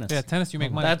 playing tennis. Yeah, tennis you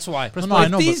make money. That's why. Press No, I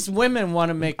If know, but- these women want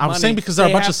to make I'm money, saying because they're a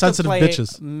they bunch have of to sensitive play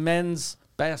bitches. Men's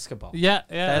basketball. Yeah,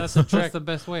 That's that's, the that's the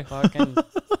best way. Fucking,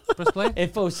 Press play.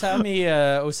 if Osami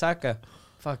Osaka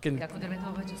fucking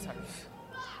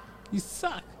You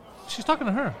suck. She's talking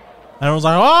to her. And everyone's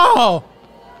like, "Oh,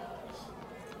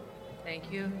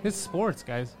 Thank you. It's sports,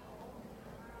 guys.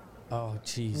 Oh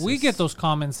Jesus. We get those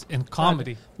comments in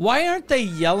comedy. Why aren't they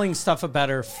yelling stuff about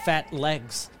her fat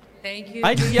legs? Thank you.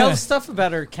 I'd yell stuff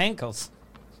about her cankles.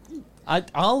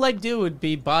 All I'd do would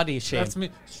be body shame. That's me.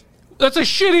 That's a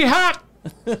shitty hat.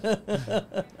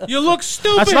 You look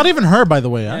stupid. that's not even her, by the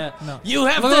way." Huh? Yeah. No. You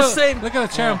have Look the at, same. Look at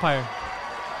the chair umpire.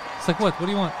 It's like, what? What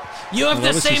do you want? You have the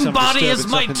Obviously same some body as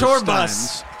disturbance my up in the tour bus.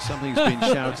 stands. Something's been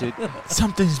shouted.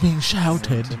 Something's being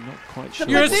shouted. I'm not quite sure.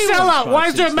 You're a sellout. Why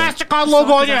is there a MasterCard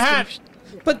logo on your hat?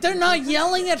 But they're not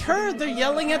yelling at her. They're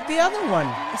yelling at the other one.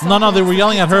 No, they were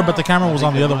yelling at her, but the camera was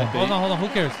on the other one. Hold on. Who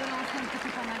cares?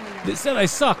 They said I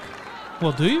suck.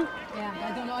 Well, do you? Yeah,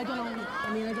 I don't know. I don't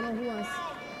know who else.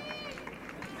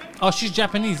 Oh, she's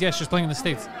Japanese. Yeah, she's playing in the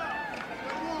States.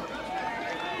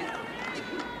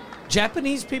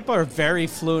 Japanese people are very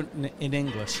fluent in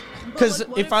English. Because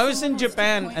if I was in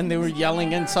Japan and they were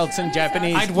yelling insults in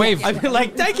Japanese, I'd wave. I'd be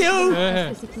like, "Thank you."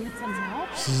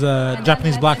 She's a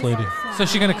Japanese black lady. So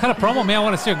she's gonna cut a promo. Man, I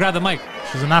want to see her grab the mic.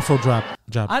 She's an Afro jab.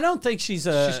 I don't think she's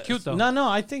She's cute, though. No,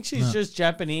 I think she's just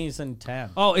Japanese and tan.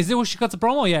 Oh, is it where she cuts a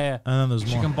promo? Yeah. And then there's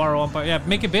She more. can borrow one part. Yeah,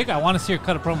 make it big. I want to see her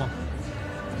cut a promo.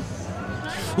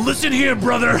 Listen here,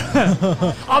 brother.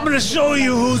 I'm gonna show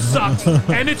you who sucks,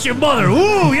 and it's your mother.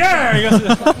 Ooh, yeah.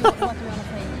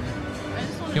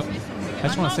 Yo, I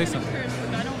just want to say something.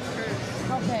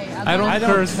 Okay, I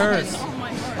don't curse.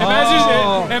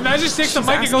 Imagine she takes the She's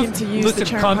mic and asking goes, to use "Listen, the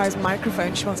chair cunt." umpire's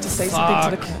microphone. She wants to say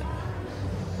something to the.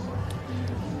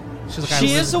 She's like,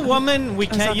 She is a woman. We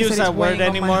can't like I use said, that it's word weighing on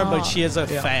my anymore, but heart. she is a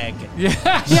fag.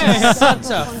 Yeah. She's such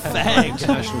a fag.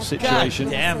 International God situation.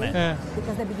 damn it.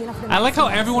 I like how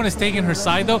everyone is taking her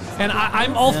side though, and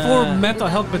I'm all for mental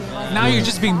health, but now you're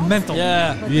just being mental.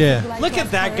 Yeah. Yeah. Look at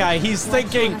that guy. He's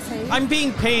thinking, I'm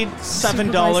being paid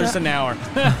 $7 an hour.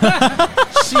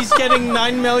 She's getting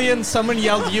 $9 million. Someone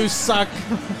yelled, "You suck."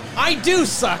 I do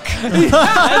suck.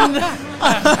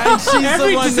 and she's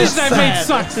Every the one decision that's I made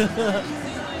sad. sucks.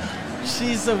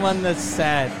 She's the one that's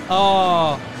sad.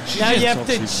 Oh, now you have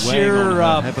to Obviously weighing cheer on her her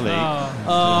up. heavily.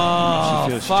 Oh,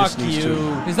 She feels she fuck just needs you.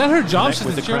 to Is that her job? connect She's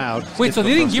with the the chair- crowd. Wait, so Difficult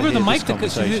they didn't for give her us the to hear mic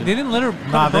this to? They conversation. didn't let her.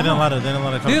 Nah, cut a they didn't promo? let her. They didn't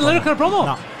let her. They didn't let her cut a promo.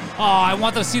 No. Oh, I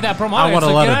wanted to see that promo. I Alright, would've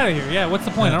so let get her. out of here. Yeah, what's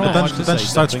the point? I don't But want to watch then, this. then she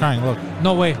starts something. crying. Look.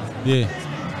 No way.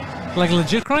 Yeah. Like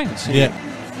legit crying? Yeah.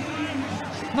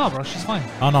 No, bro, she's fine.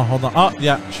 Oh no, hold on. Oh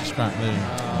yeah, she's crying. There you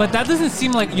go. But that doesn't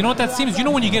seem like, you know what that seems? You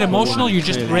know when you get emotional, you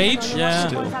just Clearly rage? Yeah.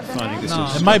 Still finding this No.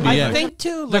 is It might be. I Yeah. think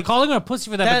too. They're Like, calling her a pussy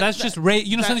for that, but that's just rage.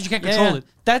 You know, something you can't control it.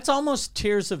 That's almost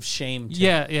tears of shame. Too.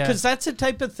 Yeah, yeah. Because that's the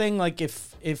type of thing. Like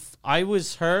if I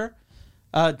was her,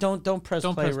 don't press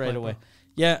Don't play press right play, away. bro.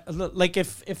 Yeah, like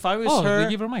if I was Oh, her, they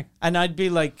give her a mic. and I'd be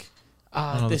like,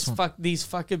 these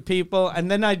fucking people, and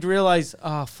then I'd realize,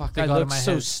 oh fuck, They I got in look my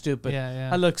so head. stupid. Yeah.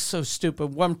 I look so stupid.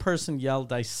 One person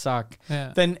yelled, "I suck."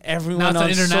 Yeah. Then Now everyone it's an on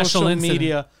international social incident.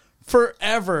 media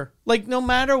forever, like no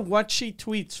matter what she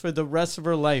tweets for the rest of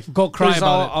her life, Go cry there's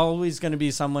about it. always going to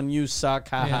be someone, you suck,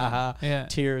 ha Yeah. ha ha, Yeah.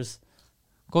 tears.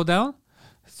 Go down.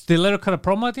 They let her cut a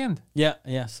promo at the end.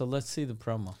 Yeah. So let's see the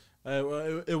promo.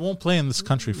 It won't play in this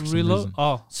country for some Reload. reason.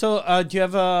 Oh, So, do you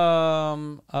have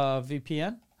a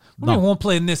VPN? what do you mean won't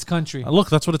play in this country? Look,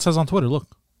 that's what it says on Twitter. Look.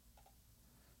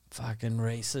 Fucking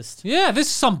racist. Yeah, this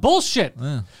is some bullshit.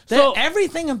 Yeah. So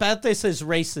Everything about this is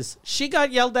racist. She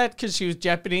got yelled at because she was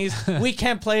Japanese. We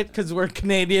can't play it because we're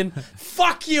Canadian.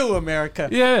 Fuck you, America.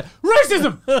 yeah,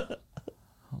 racism.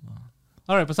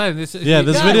 All right, Poseidon. This This God,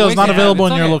 video is wait not to have available it.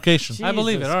 in It's your okay. location. I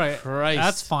believe it. Jesus All right, Christ.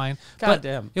 that's fine. God But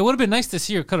damn. it would have been nice to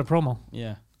see her cut a promo.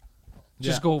 Yeah.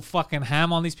 Just go fucking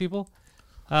ham on these people.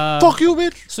 Fuck you,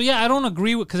 bitch. So yeah, I don't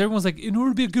agree with because everyone's like, in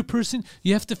order to be a good person,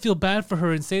 you have to feel bad for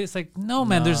her and say it's like, no,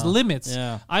 man, there's limits.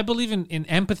 Yeah. I believe in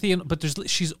empathy, but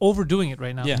she's overdoing it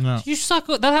right now. Yeah. No. You suck.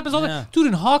 That happens all the Yeah. dude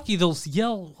in hockey. They'll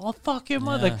yell, "Oh fuck him!"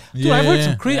 Like, dude, Yeah, I've heard yeah,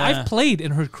 some crazy. yeah. I've played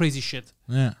and heard crazy shit.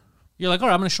 Yeah. You're like, all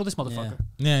right, I'm gonna show this motherfucker.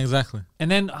 Yeah, exactly. And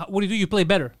then what do? You play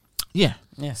better. Yeah.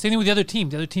 Same thing with the other team.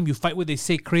 The other team you fight with, they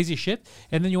say crazy shit,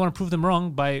 and then you want to prove them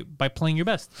wrong by playing your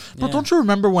best. But don't you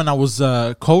remember when I was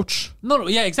coach? No,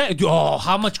 yeah, exactly. Oh,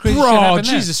 how much crazy shit Bro, happened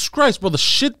there. Jesus Christ, bro, the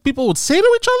shit people would say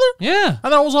to each other? Yeah,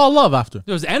 And that was all love after.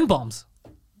 there was N-bombs.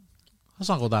 Let's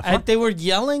not go that far. They were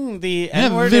yelling the Yeah,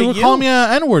 N-word they at were you. calling me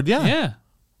an N-word, yeah. Yeah.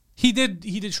 He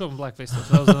did show up in blackface,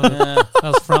 though, so that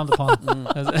was frowned upon.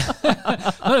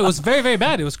 No, it was very, very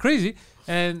bad. It was crazy,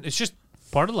 and it's just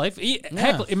part of life.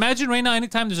 Heckle, imagine right now,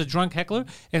 anytime there's a drunk heckler,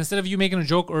 and instead of you making a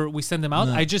joke or we send them out,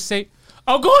 I just say,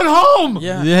 "I'm going home."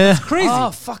 Yeah. Yeah. Crazy.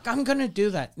 Oh, fuck, I'm going to do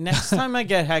that. Next time I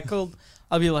get heckled,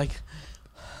 I'll be like,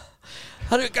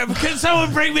 can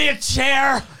someone bring me a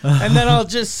chair? And then I'll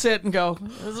just sit and go,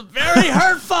 this is very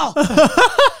hurtful.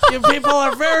 You people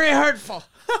are very hurtful.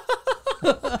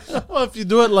 Well, if you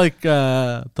do it like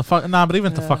to fuck, but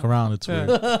even to fuck around, it's weird.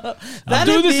 I'm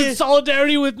doing this in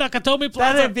solidarity with Nakatomi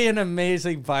Plaza. That'd be an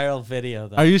amazing viral video,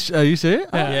 though. Are you serious? Yeah,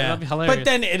 that'd be hilarious. But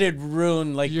then it'd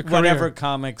ruin like Your whatever career.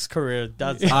 comic's career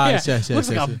does. Yes. Looks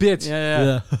like a bitch.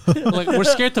 Yeah. Like we're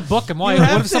scared to book him. Why? You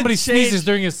have What if to somebody change- sneezes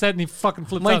during his set and he fucking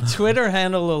flips My out? Twitter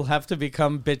handle will have to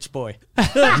become Bitch Boy.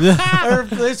 Or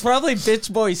there's probably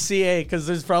Bitch Boy CA because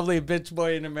there's probably a Bitch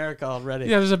Boy in America already.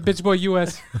 Yeah, there's a bitch boy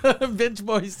US. Bitch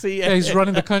Boy CA. Yeah, he's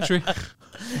running the country.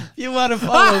 You want to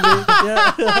follow me?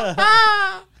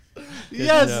 Yeah.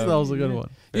 Yes, that was a good one.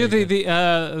 Yeah,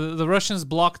 the Russians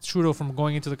blocked Trudeau from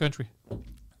going into the country.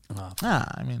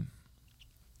 I mean,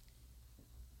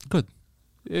 good.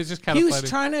 It's just kind He of was funny.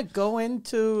 trying to go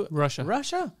into Russia.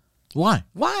 Russia? Why?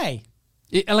 Why?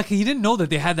 Like he didn't know that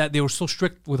they had that. They were so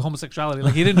strict with homosexuality.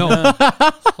 Like he didn't know.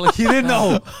 Like he didn't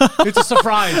know. It's a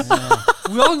surprise.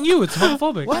 We all knew it's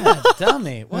homophobic. What a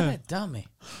dummy. What a dummy.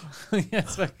 Yeah,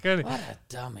 it's like funny. What a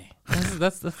dummy.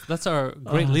 That's our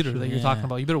great leader that you're talking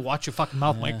about. You better watch your fucking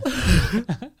mouth, Mike.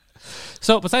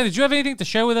 So, Poseidon, did you have anything to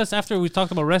share with us after we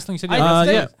talked about wrestling? You said you had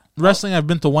wrestling? Yeah, wrestling. I've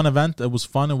been to one event. It was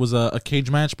fun. It was a cage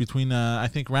match between I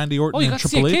think Randy Orton Oh, you and got to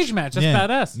Triple see a H. cage match. That's yeah.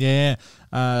 badass.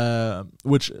 Yeah.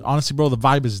 Which honestly, bro, the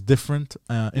vibe is different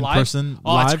in Live? person.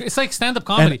 Oh, live. it's like stand-up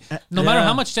comedy. And, no matter yeah.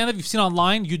 how much stand-up you've seen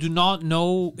online, you do not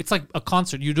know. It's like a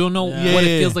concert. You don't know Yeah. what Yeah,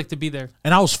 it yeah, feels yeah. like to be there.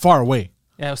 And I was far away.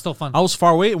 Yeah, it was still fun. I was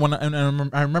far away and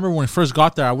I remember when I first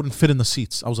got there, I wouldn't fit in the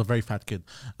seats. I was a very fat kid.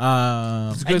 It's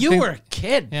a good And you thing- were a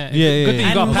kid. Yeah, Yeah, good thing you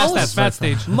And got past that most- fat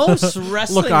stage. Most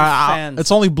wrestling Look, fans. it's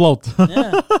only bloat.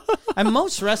 Yeah. And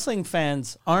most wrestling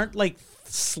fans aren't like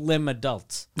slim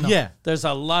adults. Yeah. There's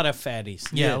a lot of fatties.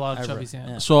 Yeah, a lot of I chubbies,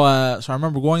 yeah. So I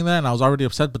remember going there and I was already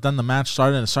upset, but then the match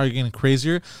started and it started getting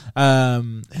crazier.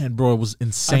 And bro, it was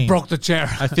insane. I broke the chair.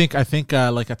 I think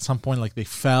like at some point like they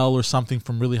fell or something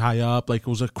from really high up. Like it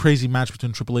was a crazy match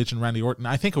between Triple H and Randy Orton.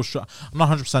 I think it was. I'm not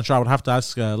 100% sure. I would have to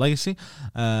ask Legacy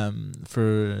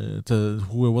to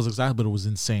who it was exactly, but it was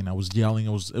insane. I was yelling. It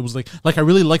was like I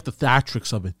really liked the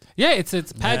theatrics of it. Yeah, it's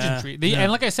pageantry.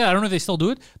 And like I said, I don't know if they still do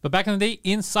it, but back in the day,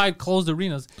 inside closed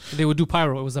arenas, they would do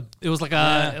pyro. It was like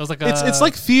a It's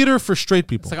like theater for straight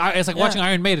people. it's like watching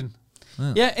Iron Maiden.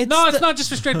 Yeah, It's not just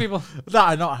for straight people. No,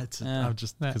 I know. I'm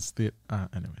just because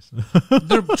Anyways,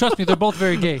 trust me, they're both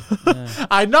very gay,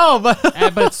 I know, but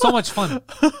but it's so much fun.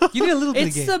 You need a little bit of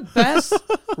It's gay. the best.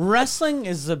 Wrestling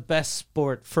is the best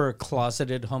sport for a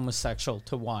closeted homosexual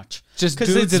to watch Just 'Cause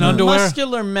dudes it's in underwear.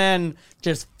 muscular men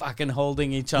just fucking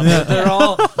holding each other.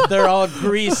 They're all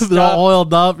greased They're up. all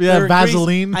oiled up. Yeah, They're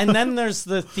Vaseline. greased. And then there's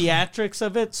the theatrics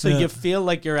of it, so Yeah. you feel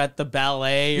like you're at the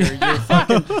ballet or you're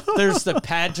fucking. There's the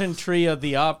pageantry of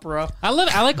the opera. I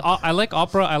like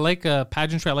opera. I like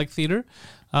pageantry. I like theater.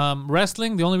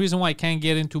 Wrestling. The only reason why I can't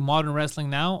get into modern wrestling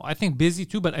now, I think busy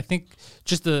too, but I think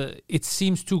just it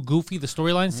seems too goofy. The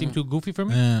storylines seem too goofy for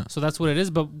me. Yeah. So that's what it is.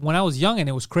 But when I was young and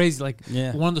it was crazy, like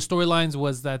Yeah. one of the storylines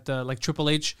was that like Triple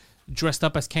H dressed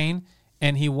up as Kane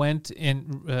and he went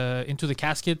into the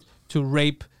casket to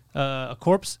rape a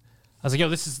corpse. I was like, yo,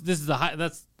 this is the high.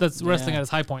 That's wrestling at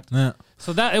its high point. Yeah.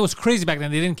 So that it was crazy back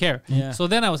then. They didn't care. Yeah. So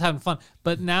then I was having fun.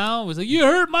 But now it was like, you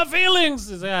hurt my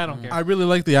feelings. It's like, I don't care. I really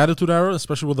like the Attitude Era,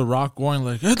 especially with The Rock going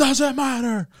like, it doesn't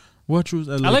matter what you.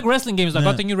 I like wrestling games. I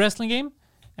got the new wrestling game,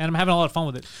 and I'm having a lot of fun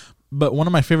with it. But one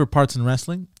of my favorite parts in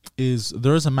wrestling is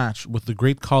there is a match with the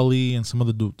Great Khali and some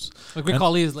other dudes. Like Rick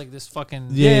Khali is like this fucking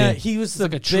Yeah. He was the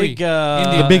like a tree. big,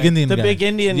 Indian The big Indian the guy. big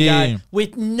Indian Yeah, guy yeah.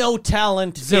 with no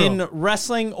talent Zero. in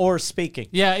wrestling or speaking.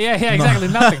 Yeah, exactly.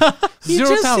 Nothing.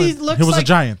 Zero talent. He looks He was a like,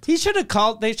 giant. He should have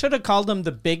called. They should have called him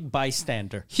the big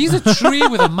bystander. He's a tree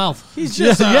with a mouth. He's Yeah,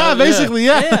 just yeah, basically,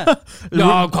 yeah.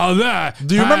 No, call that.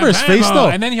 Do you remember his face, though?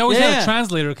 And then he always had Yeah. a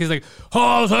translator because he's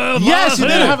like, Yes, he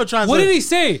did have a What translator. did he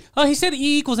say? Oh, he said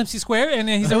E equals MC squared, and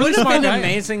then he's a It really would have smart been guy.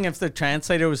 amazing if the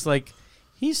translator was like,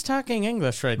 he's talking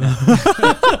English right now.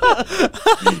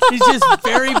 He's just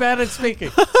very bad at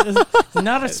speaking.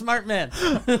 Not a smart man.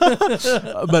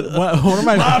 But one of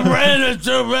my brain is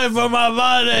too big for my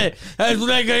body. It's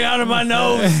leaking out of my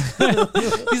nose.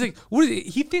 He's like, what is it?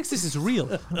 He thinks this is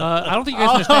real. I don't think you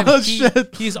guys understand. Oh,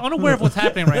 shit. He's unaware of what's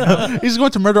happening right now. he's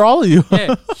going to murder all of you.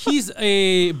 Yeah, he's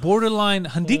a borderline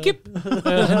handicap in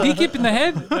the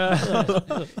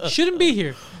head. Shouldn't be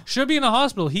here. Should be in a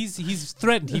hospital. He's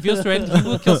threatened. He feels threatened. He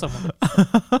will kill someone.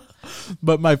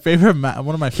 But my favorite,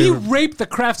 one of my He favorite, raped the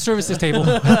craft services table.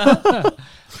 one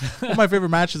of my favorite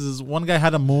matches is one guy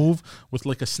had a move with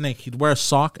like a snake. He'd wear a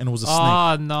sock and it was a snake.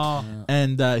 Oh no!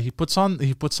 And he puts on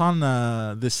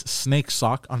this snake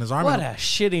sock on his arm. What a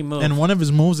shitty move. And one of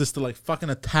his moves is to like fucking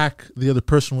attack the other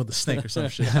person with the snake or some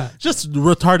shit. Just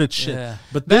retarded shit. Yeah.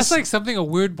 But That's this, like something a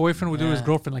weird boyfriend would do to his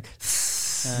girlfriend. Like,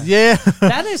 yeah.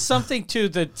 That is something too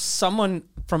that someone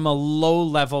from a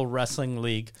low-level wrestling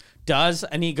league does,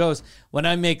 and he goes, when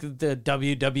I make the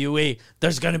WWE,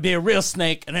 there's going to be a real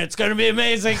snake, and it's going to be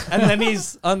amazing. And then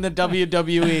he's on the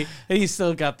WWE, and he's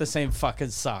still got the same fucking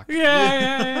sock.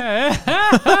 yeah.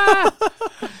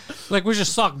 Like, where's your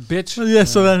sock, bitch? Yeah.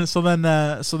 So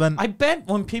then I bet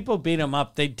when people beat him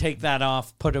up, they'd take that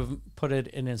off, put it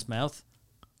in his mouth.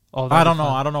 Oh, I don't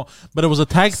know. But it was a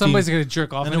tag Somebody's team. gonna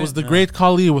jerk off. And in it was the Great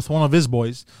Khali with one of his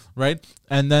boys, right?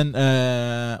 And then,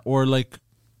 or like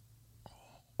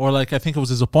I think it was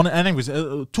his opponent. Anyways,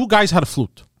 two guys had a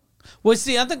flute. Was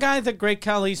the other guy the Great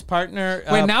Khali's partner?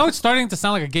 Wait, now it's starting to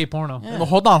sound like a gay porno. Well,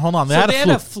 hold on. They so had they a had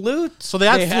flute. a flute. So they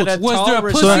had flutes. a Was tall, there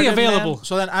a pussy retarded available? man.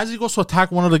 So then, as he goes to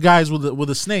attack one of the guys with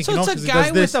a snake, So you know, it's 'cause a he guy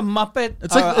does this. with a Muppet.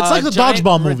 It's like the giant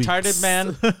Dodgeball movie. Retarded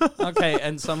man. Okay,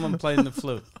 and someone playing the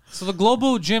flute. So the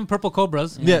Global Gym Purple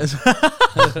Cobras. Yes.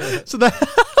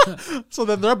 so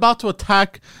then they're about to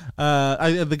attack.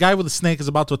 The guy with the snake is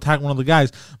about to attack one of the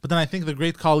guys. But then I think the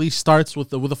Great Khali starts with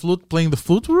the flute, playing the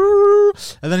flute,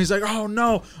 and then he's like, "Oh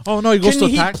no!" He goes Can to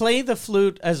he attack. play the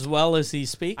flute as well as he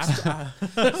speaks? No,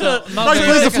 No, he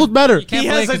plays the flute better. You can't He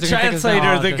play has a 'cause they're gonna take his- translator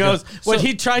Oh, that okay. goes. What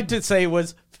he tried to say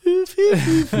was. So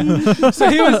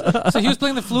he was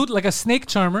playing the flute like a snake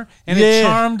charmer, and it Yeah.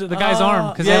 charmed the guy's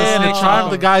arm because Yeah, and snake it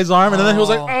charmed the guy's arm, and then he was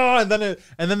like, Oh. "Oh!"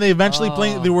 And then they eventually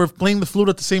They were playing the flute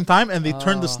at the same time, and they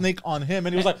turned the snake on him,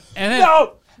 and he was like, And then-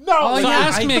 "No, no!" Oh, yeah,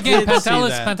 ask I me again, did see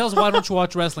that. Pantelis. Why don't you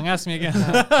watch wrestling? Ask me again.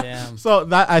 Damn. So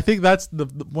that I think that's the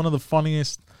one of the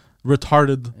funniest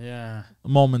retarded Yeah.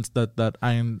 moments that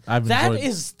I've That enjoyed.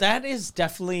 is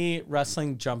definitely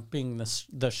wrestling jumping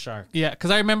the shark. Yeah,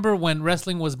 because I remember when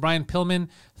wrestling was Brian Pillman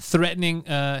threatening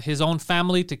his own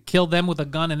family to kill them with a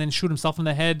gun and then shoot himself in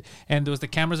the head, and there was the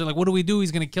cameras are like, "What do we do?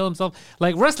 He's gonna kill himself."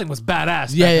 Like wrestling was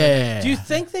badass. Yeah, back yeah, then. yeah. Do you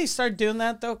think they start doing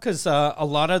that though? Because a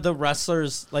lot of the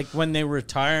wrestlers, like when they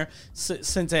retire,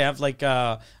 since they have like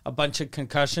a bunch of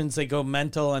concussions, they go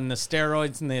mental and the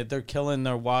steroids, and they're killing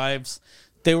their wives.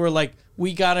 They were like,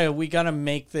 we gotta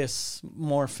make this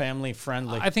more family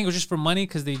friendly. I think it was just for money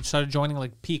because they started joining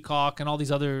like Peacock and all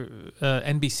these other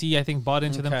NBC. I think bought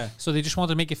into Okay. them, so they just wanted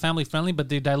to make it family friendly. But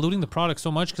they're diluting the product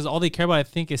so much because all they care about, I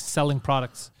think, is selling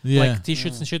products Yeah. like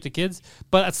T-shirts and shit to kids.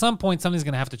 But at some point, something's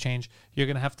gonna have to change. You're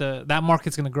gonna have to. That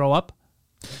market's gonna grow up.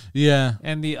 Yeah.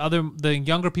 and the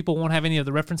younger people won't have any of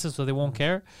the references, so they won't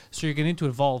care. So you're getting to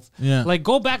evolve. Yeah. Like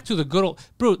go back to the good old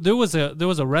bro. There was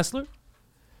a wrestler.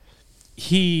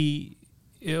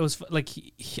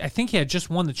 I think he had just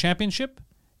won the championship,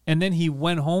 and then he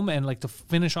went home and like to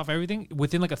finish off everything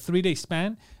within like a 3-day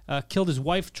span, killed his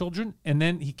wife, children, and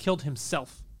then he killed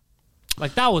himself.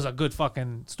 Like that was a good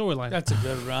fucking storyline. That's a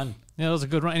good run. Yeah, that was a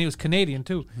good run, and he was Canadian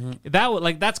too.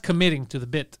 Mm-hmm. That's committing to the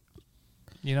bit,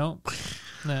 you know.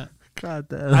 Yeah. God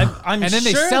damn. I'm And then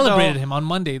they sure, celebrated though- him on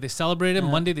Monday. They celebrated him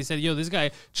Monday. They said, "Yo, this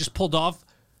guy just pulled off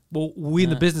what we in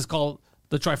the business call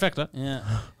the trifecta." Yeah.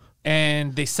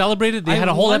 And they celebrated. They I had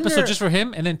a whole wonder- episode just for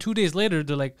him. And then 2 days later,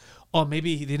 they're like, "Oh,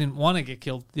 maybe he didn't want to get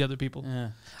killed." The other people.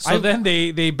 Yeah. So then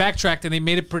they backtracked and they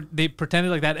made it. They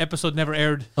pretended like that episode never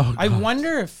aired. I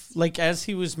wonder if, like, as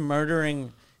he was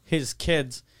murdering his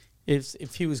kids,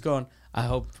 if he was going, I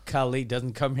hope Kali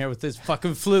doesn't come here with his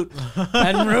fucking flute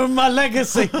and ruin my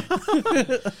legacy.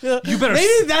 You better.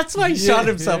 Maybe that's why he shot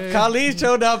himself. Kali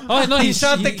showed up. Oh no, he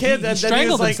shot the kid, he and then he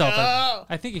strangled was like, himself. "Oh."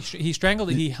 I think he strangled.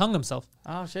 He hung himself.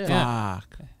 Oh shit. Yeah.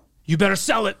 Fuck. You better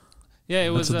sell it. Yeah, it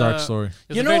was That's a dark story. it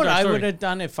was You a know very what dark I story. would have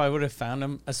done if I would have found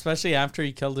him, especially after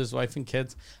he killed his wife and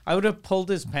kids? I would have pulled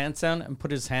his pants down and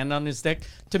put his hand on his dick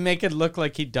to make it look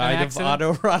like he died of accident?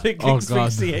 autoerotic Oh, God.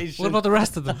 asphyxiation. What about the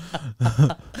rest of them?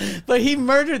 But he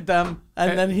murdered them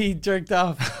and then he jerked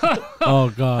off. Oh That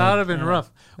would god. have been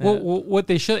rough. What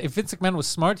they should, if Vince McMahon was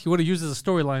smart, he would have used it as a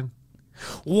storyline.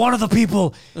 One of the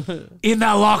people in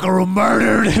that locker room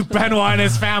murdered Benoit and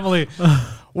his family.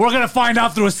 We're gonna find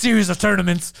out through a series of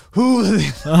tournaments who.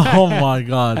 Oh my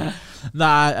god.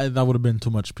 Nah, that would have been too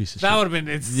much piece of That shit. would have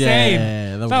been insane.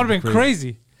 Yeah, that would have been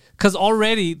crazy. Because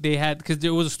already because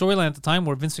there was a storyline at the time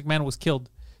where Vince McMahon was killed.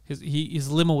 His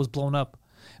limo was blown up,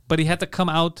 but he had to come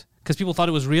out because people thought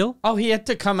it was real. Oh, he had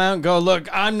to come out and go, look,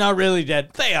 I'm not really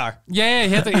dead. They are. Yeah, he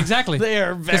had to exactly. They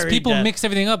are Because very people dead. mix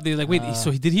everything up. They're like, wait,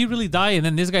 so did he really die? And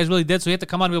then this guy's really dead. So he had to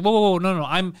come out and be like, whoa,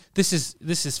 no, this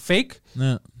is fake.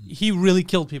 Yeah. He really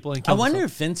killed people and I killed wonder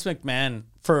himself. if Vince McMahon,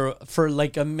 for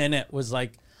like a minute, was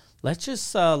like, let's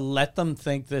just let them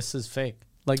think this is fake.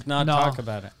 Like, not No. talk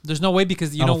about it. There's no way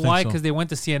because you I know don't think why? so. Because they went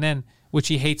to CNN, which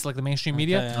he hates, like the mainstream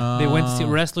media. yeah. They went to see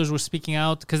wrestlers were speaking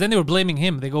out because then they were blaming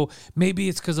him. They go, maybe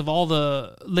it's because of all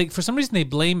the like. For some reason, they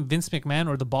blame Vince McMahon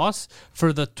or the boss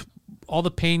for all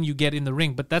the pain you get in the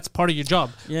ring, but that's part of your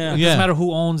job. Yeah. It Yeah. doesn't matter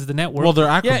who owns the network. Well, they're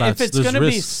acrobats. Yeah, if it's There's going to be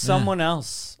risks. someone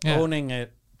else Yeah. owning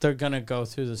it, they're going to go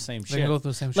through the same shit. gonna go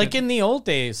through the same Like shit. in the old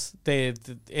days, it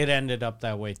ended up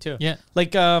that way too. Yeah.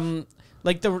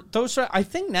 Like those are, I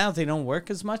think now they don't work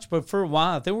as much, but for a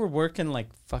while they were working like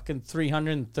fucking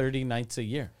 330 nights a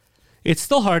year. It's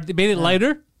still hard. They made it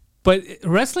lighter, but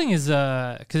wrestling is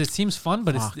because it seems fun,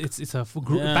 but it's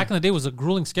Yeah. back in the day it was a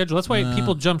grueling schedule. That's why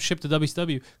people jumped ship to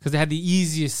WCW because they had the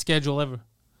easiest schedule ever.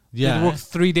 Yeah. They'd work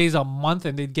 3 days a month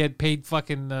and they'd get paid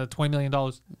fucking $20 million.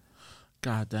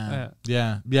 God damn.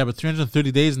 Yeah. Yeah, but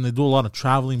 330 days and they do a lot of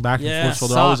traveling back and Yeah, forth, so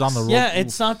they're always on sucks. the road. Yeah,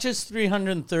 it's not just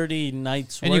 330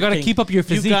 nights And you gotta working. keep up your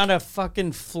physique. You got to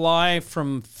fucking fly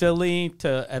from Philly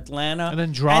to Atlanta. And then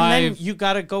And drive. then you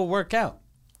got to go work out.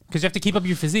 Because you have to keep up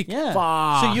your physique.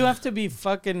 Yeah. So you have to be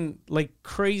fucking like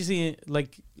crazy,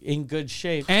 like in good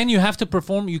shape. And you have to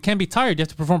perform. You can't be tired. You have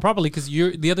to perform properly because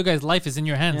the other guy's life is in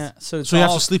your hands. Yeah. So it's So you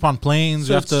have all- to sleep on planes.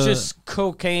 So you have it's to. just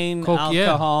cocaine, Coke,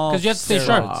 alcohol. because you have to stay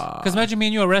sharp. steroids. Because imagine me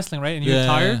and you are wrestling, right? And you're Yeah.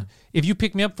 tired. If you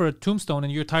pick me up for a tombstone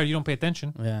and you're tired, you don't pay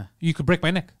attention. Yeah. You could break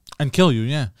my neck. and kill you,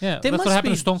 yeah. Yeah, They that's must what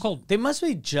happened be- to Stone Cold. They must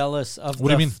be jealous of What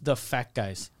do you mean? the fat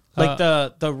guys. Like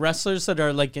the wrestlers that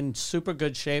are like in super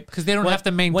good shape 'Cause they don't When- have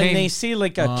to maintain. When they see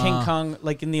like a King Kong,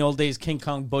 like in the old days, King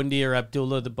Kong Bundy or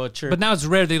Abdullah the Butcher. But now it's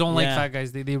rare. They don't like Yeah. fat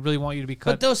guys. They really want you to be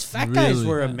cut. But those fat guys Really?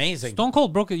 were Yeah. amazing. Stone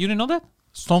Cold broke it. You didn't know that?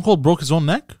 Stone Cold broke his own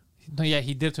neck? No, yeah,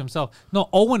 he did it to himself. No,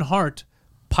 Owen Hart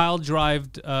pile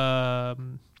drived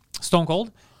Stone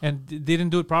Cold and didn't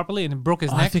do it properly and it broke his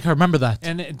Oh, I neck. think I remember that.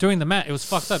 And during the match, it was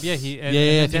fucked up. Yeah, Yeah, I and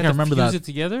they think had I to remember fuse that. it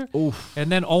together. Oof.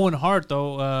 And then Owen Hart,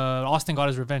 though, Austin got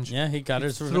his revenge. Yeah, he got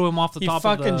his. threw him off the he top of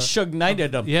fucking the- Suge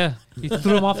Knighted him. Yeah, he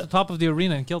threw him off the top of the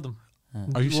arena and killed him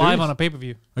Are you live serious? on a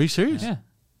pay-per-view. Are you serious? Yeah,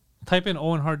 type in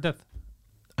Owen Hart death.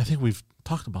 I think we've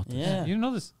talked about this. Yeah. You didn't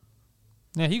know this?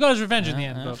 Yeah, he got his revenge in the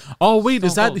end. But, Oh, wait,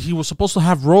 is Stone that Cold. he was supposed to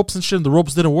have ropes and shit and the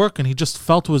ropes didn't work and he just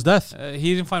fell to his death?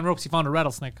 he didn't find ropes. He found a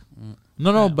rattlesnake.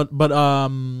 No, but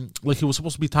like he was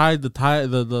supposed to be tied, the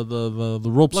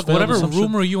ropes Look, failed or whatever some shit.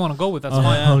 rumor you want to go with, that's Oh,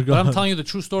 fine. oh, But I'm God. telling you, the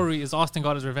true story is Austin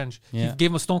got his revenge. Yeah. He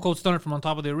gave him a Stone Cold Stunner from on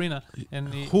top of the arena,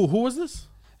 and Who was this?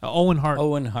 Owen Hart.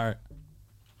 Owen Hart.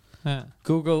 Yeah,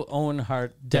 Google Owen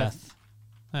Hart death.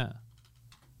 yeah.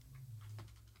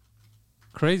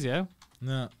 Crazy, eh?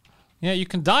 Yeah. Yeah, you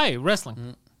can die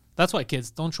wrestling. That's why,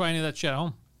 kids, don't try any of that shit at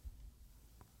home.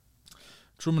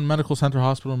 Truman Medical Center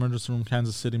Hospital Emergency Room,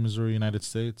 Kansas City, Missouri, United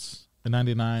States, in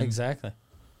 '99. Exactly.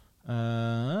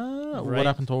 What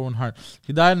happened to Owen Hart?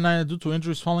 He died in '99 due to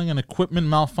injuries following an equipment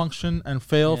malfunction and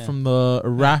fail from the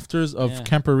rafters of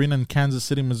Kemp Arena in Kansas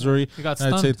City, Missouri, He got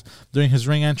United stunned. States, during his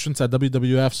ring entrance at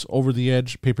WWF's Over the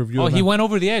Edge pay-per-view. Oh, event. he went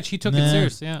over the edge. He took it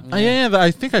serious. Yeah.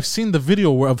 I think I've seen the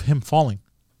video of him falling.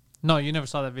 No, you never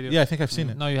saw that video. Yeah, I think I've seen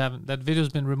it. No, you haven't. That video's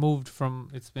been removed from.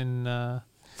 It's been.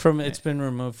 It's been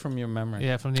removed from your memory.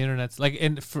 Yeah, from the internet. Like,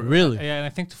 and for, Really? yeah, and I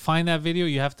think to find that video,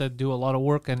 you have to do a lot of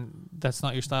work, and that's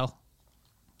not your style.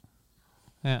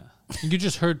 Yeah, you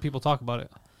just heard people talk about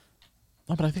it.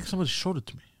 No, but I think somebody showed it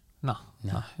to me. No,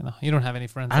 you don't have any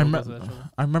friends. I, that will go to that show.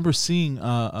 I remember seeing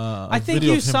I think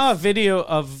video you of him. saw a video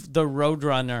of the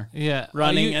Roadrunner Yeah,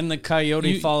 running you- and the coyote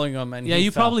you- following him. And Yeah, he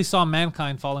you fell. probably saw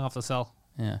Mankind falling off the cell.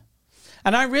 Yeah.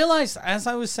 And I realized, as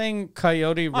I was saying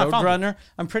Coyote I found Roadrunner,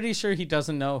 I'm pretty sure he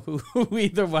doesn't know who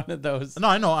either one of those. No,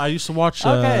 I know. I used to watch.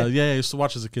 Okay. I used to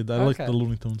watch as a kid. I liked Okay. the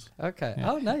Looney Tunes. Okay.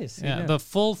 Oh, nice. You Yeah, knew. the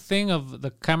full thing of the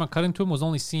camera cutting to him was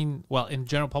only seen in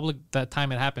general public that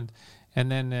time it happened,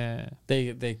 and then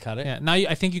they cut it. yeah. Now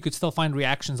I think you could still find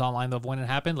reactions online of when it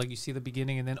happened. Like you see the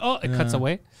beginning and then it cuts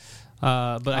away.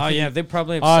 But I think they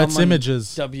probably have Oh, it's someone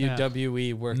images.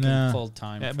 WWE working Yeah. full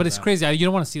time. Yeah, but it's crazy. You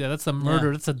don't want to see that. That's the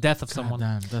murder. That's the death of God someone.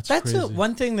 damn, that's That's crazy.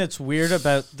 one thing that's weird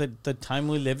about the time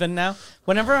we live in now.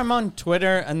 Whenever I'm on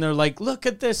Twitter and they're like, "Look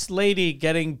at this lady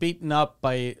getting beaten up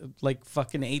by like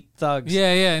fucking 8 thugs,"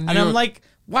 Yeah, yeah. and I'm like,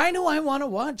 "Why do I want to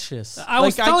watch this?" I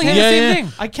was Like, telling you can't- the Yeah, same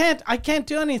yeah. thing. I can't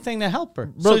do anything to help her.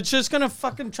 So it's just gonna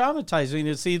fucking traumatize me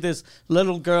to see this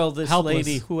little girl, this Helpless.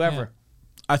 lady, whoever.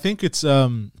 I think it's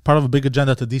part of a big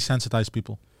agenda to desensitize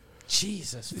people.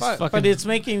 Jesus, fucking- but it's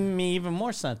making me even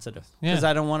more sensitive because Yeah.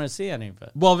 I don't want to see any of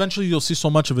it. Well, eventually you'll see so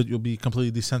much of it, you'll be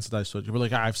completely desensitized to it. You'll be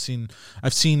like, I've seen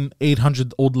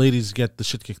 800 old ladies get the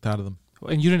shit kicked out of them.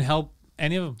 And you didn't help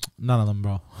any of them. None of them,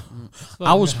 bro.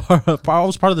 I was part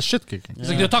of the shit kicking. It's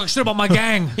like you're talking shit about my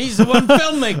gang. He's the one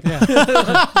filming.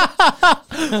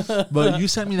 But you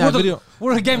sent me that video.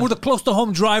 We're a gang. We're the close to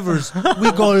home drivers.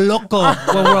 We go loco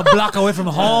when we're a block away from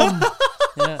home.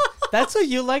 Yeah. That's what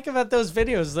you like about those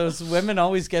videos. Those women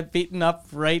always get beaten up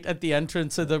right at the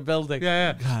entrance of their building.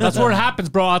 Yeah. That's where it happens,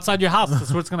 bro. Outside your house.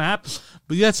 That's where it's gonna happen.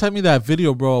 But you had sent me that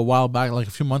video, bro, a while back, like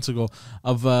a few months ago,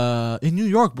 of in New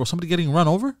York, bro, somebody getting run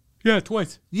over. Yeah,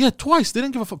 twice. Yeah, twice. They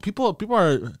didn't give a fuck. People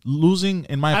are losing,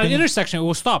 in my At an opinion. intersection, it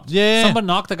was stopped. Yeah. Someone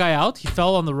knocked the guy out. He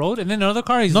fell on the road, and then another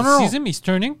car. He No. sees him. He's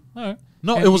turning. All right.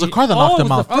 No, And it was a car that knocked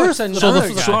him out. The first, Oh, it's So another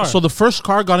the, guy. so the first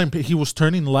car got him. He was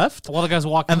turning left, while the guy's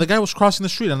walking. and the guy was crossing the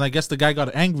street. And I guess the guy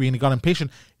got angry and he got impatient.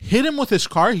 Hit him with his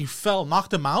car. He fell,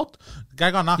 knocked him out. The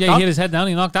guy got knocked yeah, out. he hit his head down.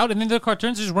 He knocked out, and then the car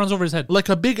turns, just runs over his head. Like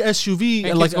a big SUV,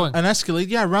 And like keeps going. an Escalade.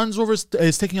 Yeah, runs over. Is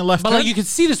taking a left But turn. like you can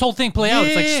see this whole thing play out.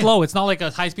 It's like Yeah. slow. It's not like a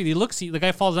high speed. He looks. The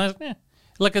guy falls down.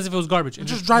 Like as if it was garbage. It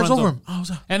just drives runs over him. Oh,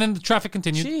 And then the traffic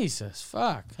continued. Jesus,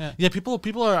 fuck. yeah,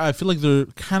 people are. I feel like they're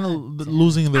kind of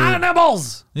losing their.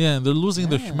 Animals. Yeah, they're losing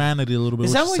their humanity a little bit.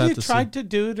 Is which that what sad you to tried see. to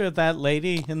do to that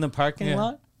lady in the parking Yeah.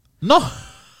 lot? No,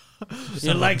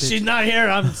 You're like, she's not here.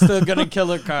 I'm still gonna kill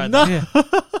her car. No. Yeah.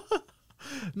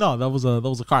 no, that was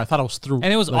a car. I thought I was through.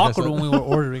 And it was like I awkward said. when we were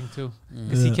ordering too,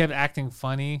 because he kept acting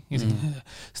funny. He's like,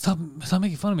 "Stop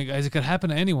making fun of me, guys. It could happen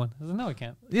to anyone." I was like, "No, it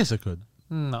can't." Yes, it could.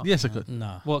 No. Yes, it could.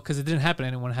 No. Well, because it didn't happen to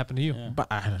anyone. It happened to you. But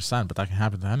I understand. But that can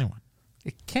happen to anyone.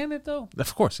 Can it though?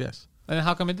 Of course, yes. And then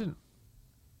how come it didn't?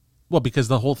 Well, because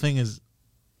the whole thing is,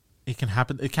 it can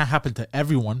happen. It can't happen to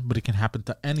everyone, but it can happen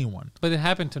to anyone. But it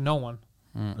happened to no one.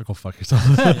 Go fuck yourself.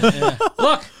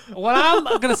 Look, what I'm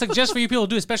going to suggest for you people to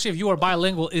do, especially if you are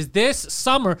bilingual, is this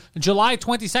summer, July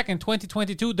 22nd,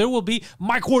 2022, there will be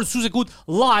Mike Ward Suzekut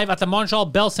live at the Montreal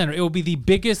Bell Center. It will be the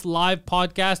biggest live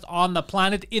podcast on the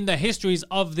planet in the histories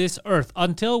of this earth.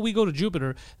 Until we go to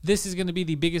Jupiter, this is going to be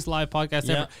the biggest live podcast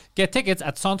ever. Get tickets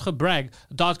at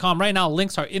centrebrag.com. Right now,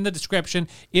 links are in the description.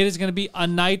 It is going to be a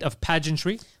night of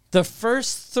pageantry. The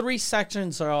first 3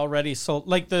 sections are already sold.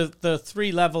 Like the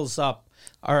 3 levels up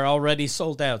are already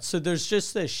sold out. So there's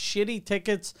just the shitty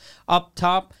tickets up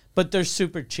top, but they're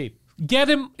super cheap. Get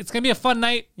him. It's going to be a fun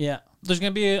night. Yeah. There's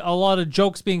going to be a lot of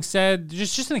jokes being said.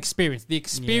 Just an experience. The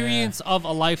experience of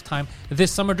a lifetime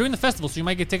this summer during the festival. So you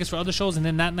might get tickets for other shows, and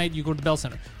then that night you go to the Bell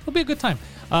Center. It'll be a good time.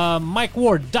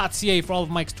 MikeWard.ca for all of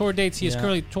Mike's tour dates. He is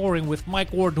currently touring with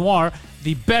Mike Ward Noir,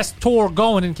 the best tour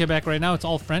going in Quebec right now. It's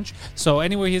all French. So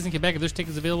anywhere he is in Quebec, if there's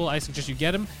tickets available, I suggest you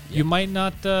get him. You might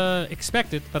not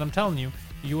expect it, but I'm telling you,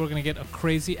 you are going to get a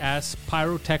crazy ass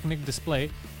pyrotechnic display.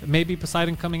 Maybe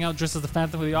Poseidon coming out dressed as the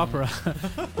Phantom of the Opera,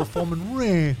 performing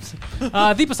rings. The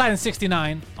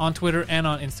Poseidon69 on Twitter and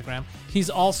on Instagram. He's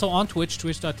also on Twitch,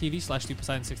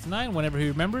 twitch.tv/theposeidon69. Whenever he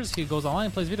remembers, he goes online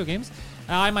and plays video games.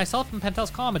 I myself am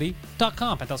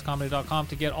panteliscomedy.com, panteliscomedy.com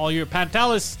to get all your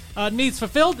Pantelis needs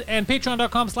fulfilled, and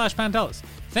patreon.com/Pantelis.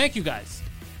 Thank you guys,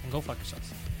 and go fuck yourselves.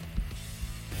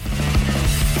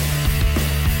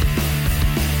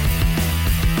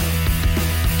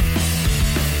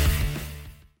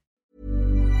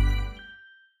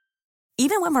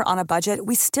 Even when we're on a budget,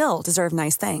 we still deserve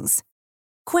nice things.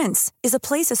 Quince is a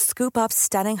place to scoop up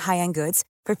stunning high-end goods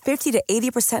for 50 to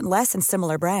 80% less than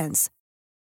similar brands.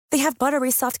 They have buttery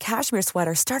soft cashmere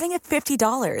sweaters starting at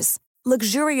 $50,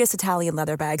 luxurious Italian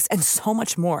leather bags, and so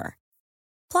much more.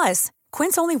 Plus,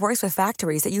 Quince only works with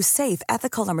factories that use safe,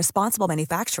 ethical, and responsible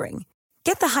manufacturing.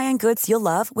 Get the high-end goods you'll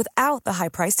love without the high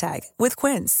price tag with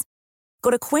Quince.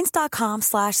 Go to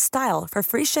quince.com/style for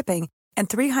free shipping and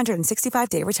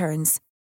 365-day returns.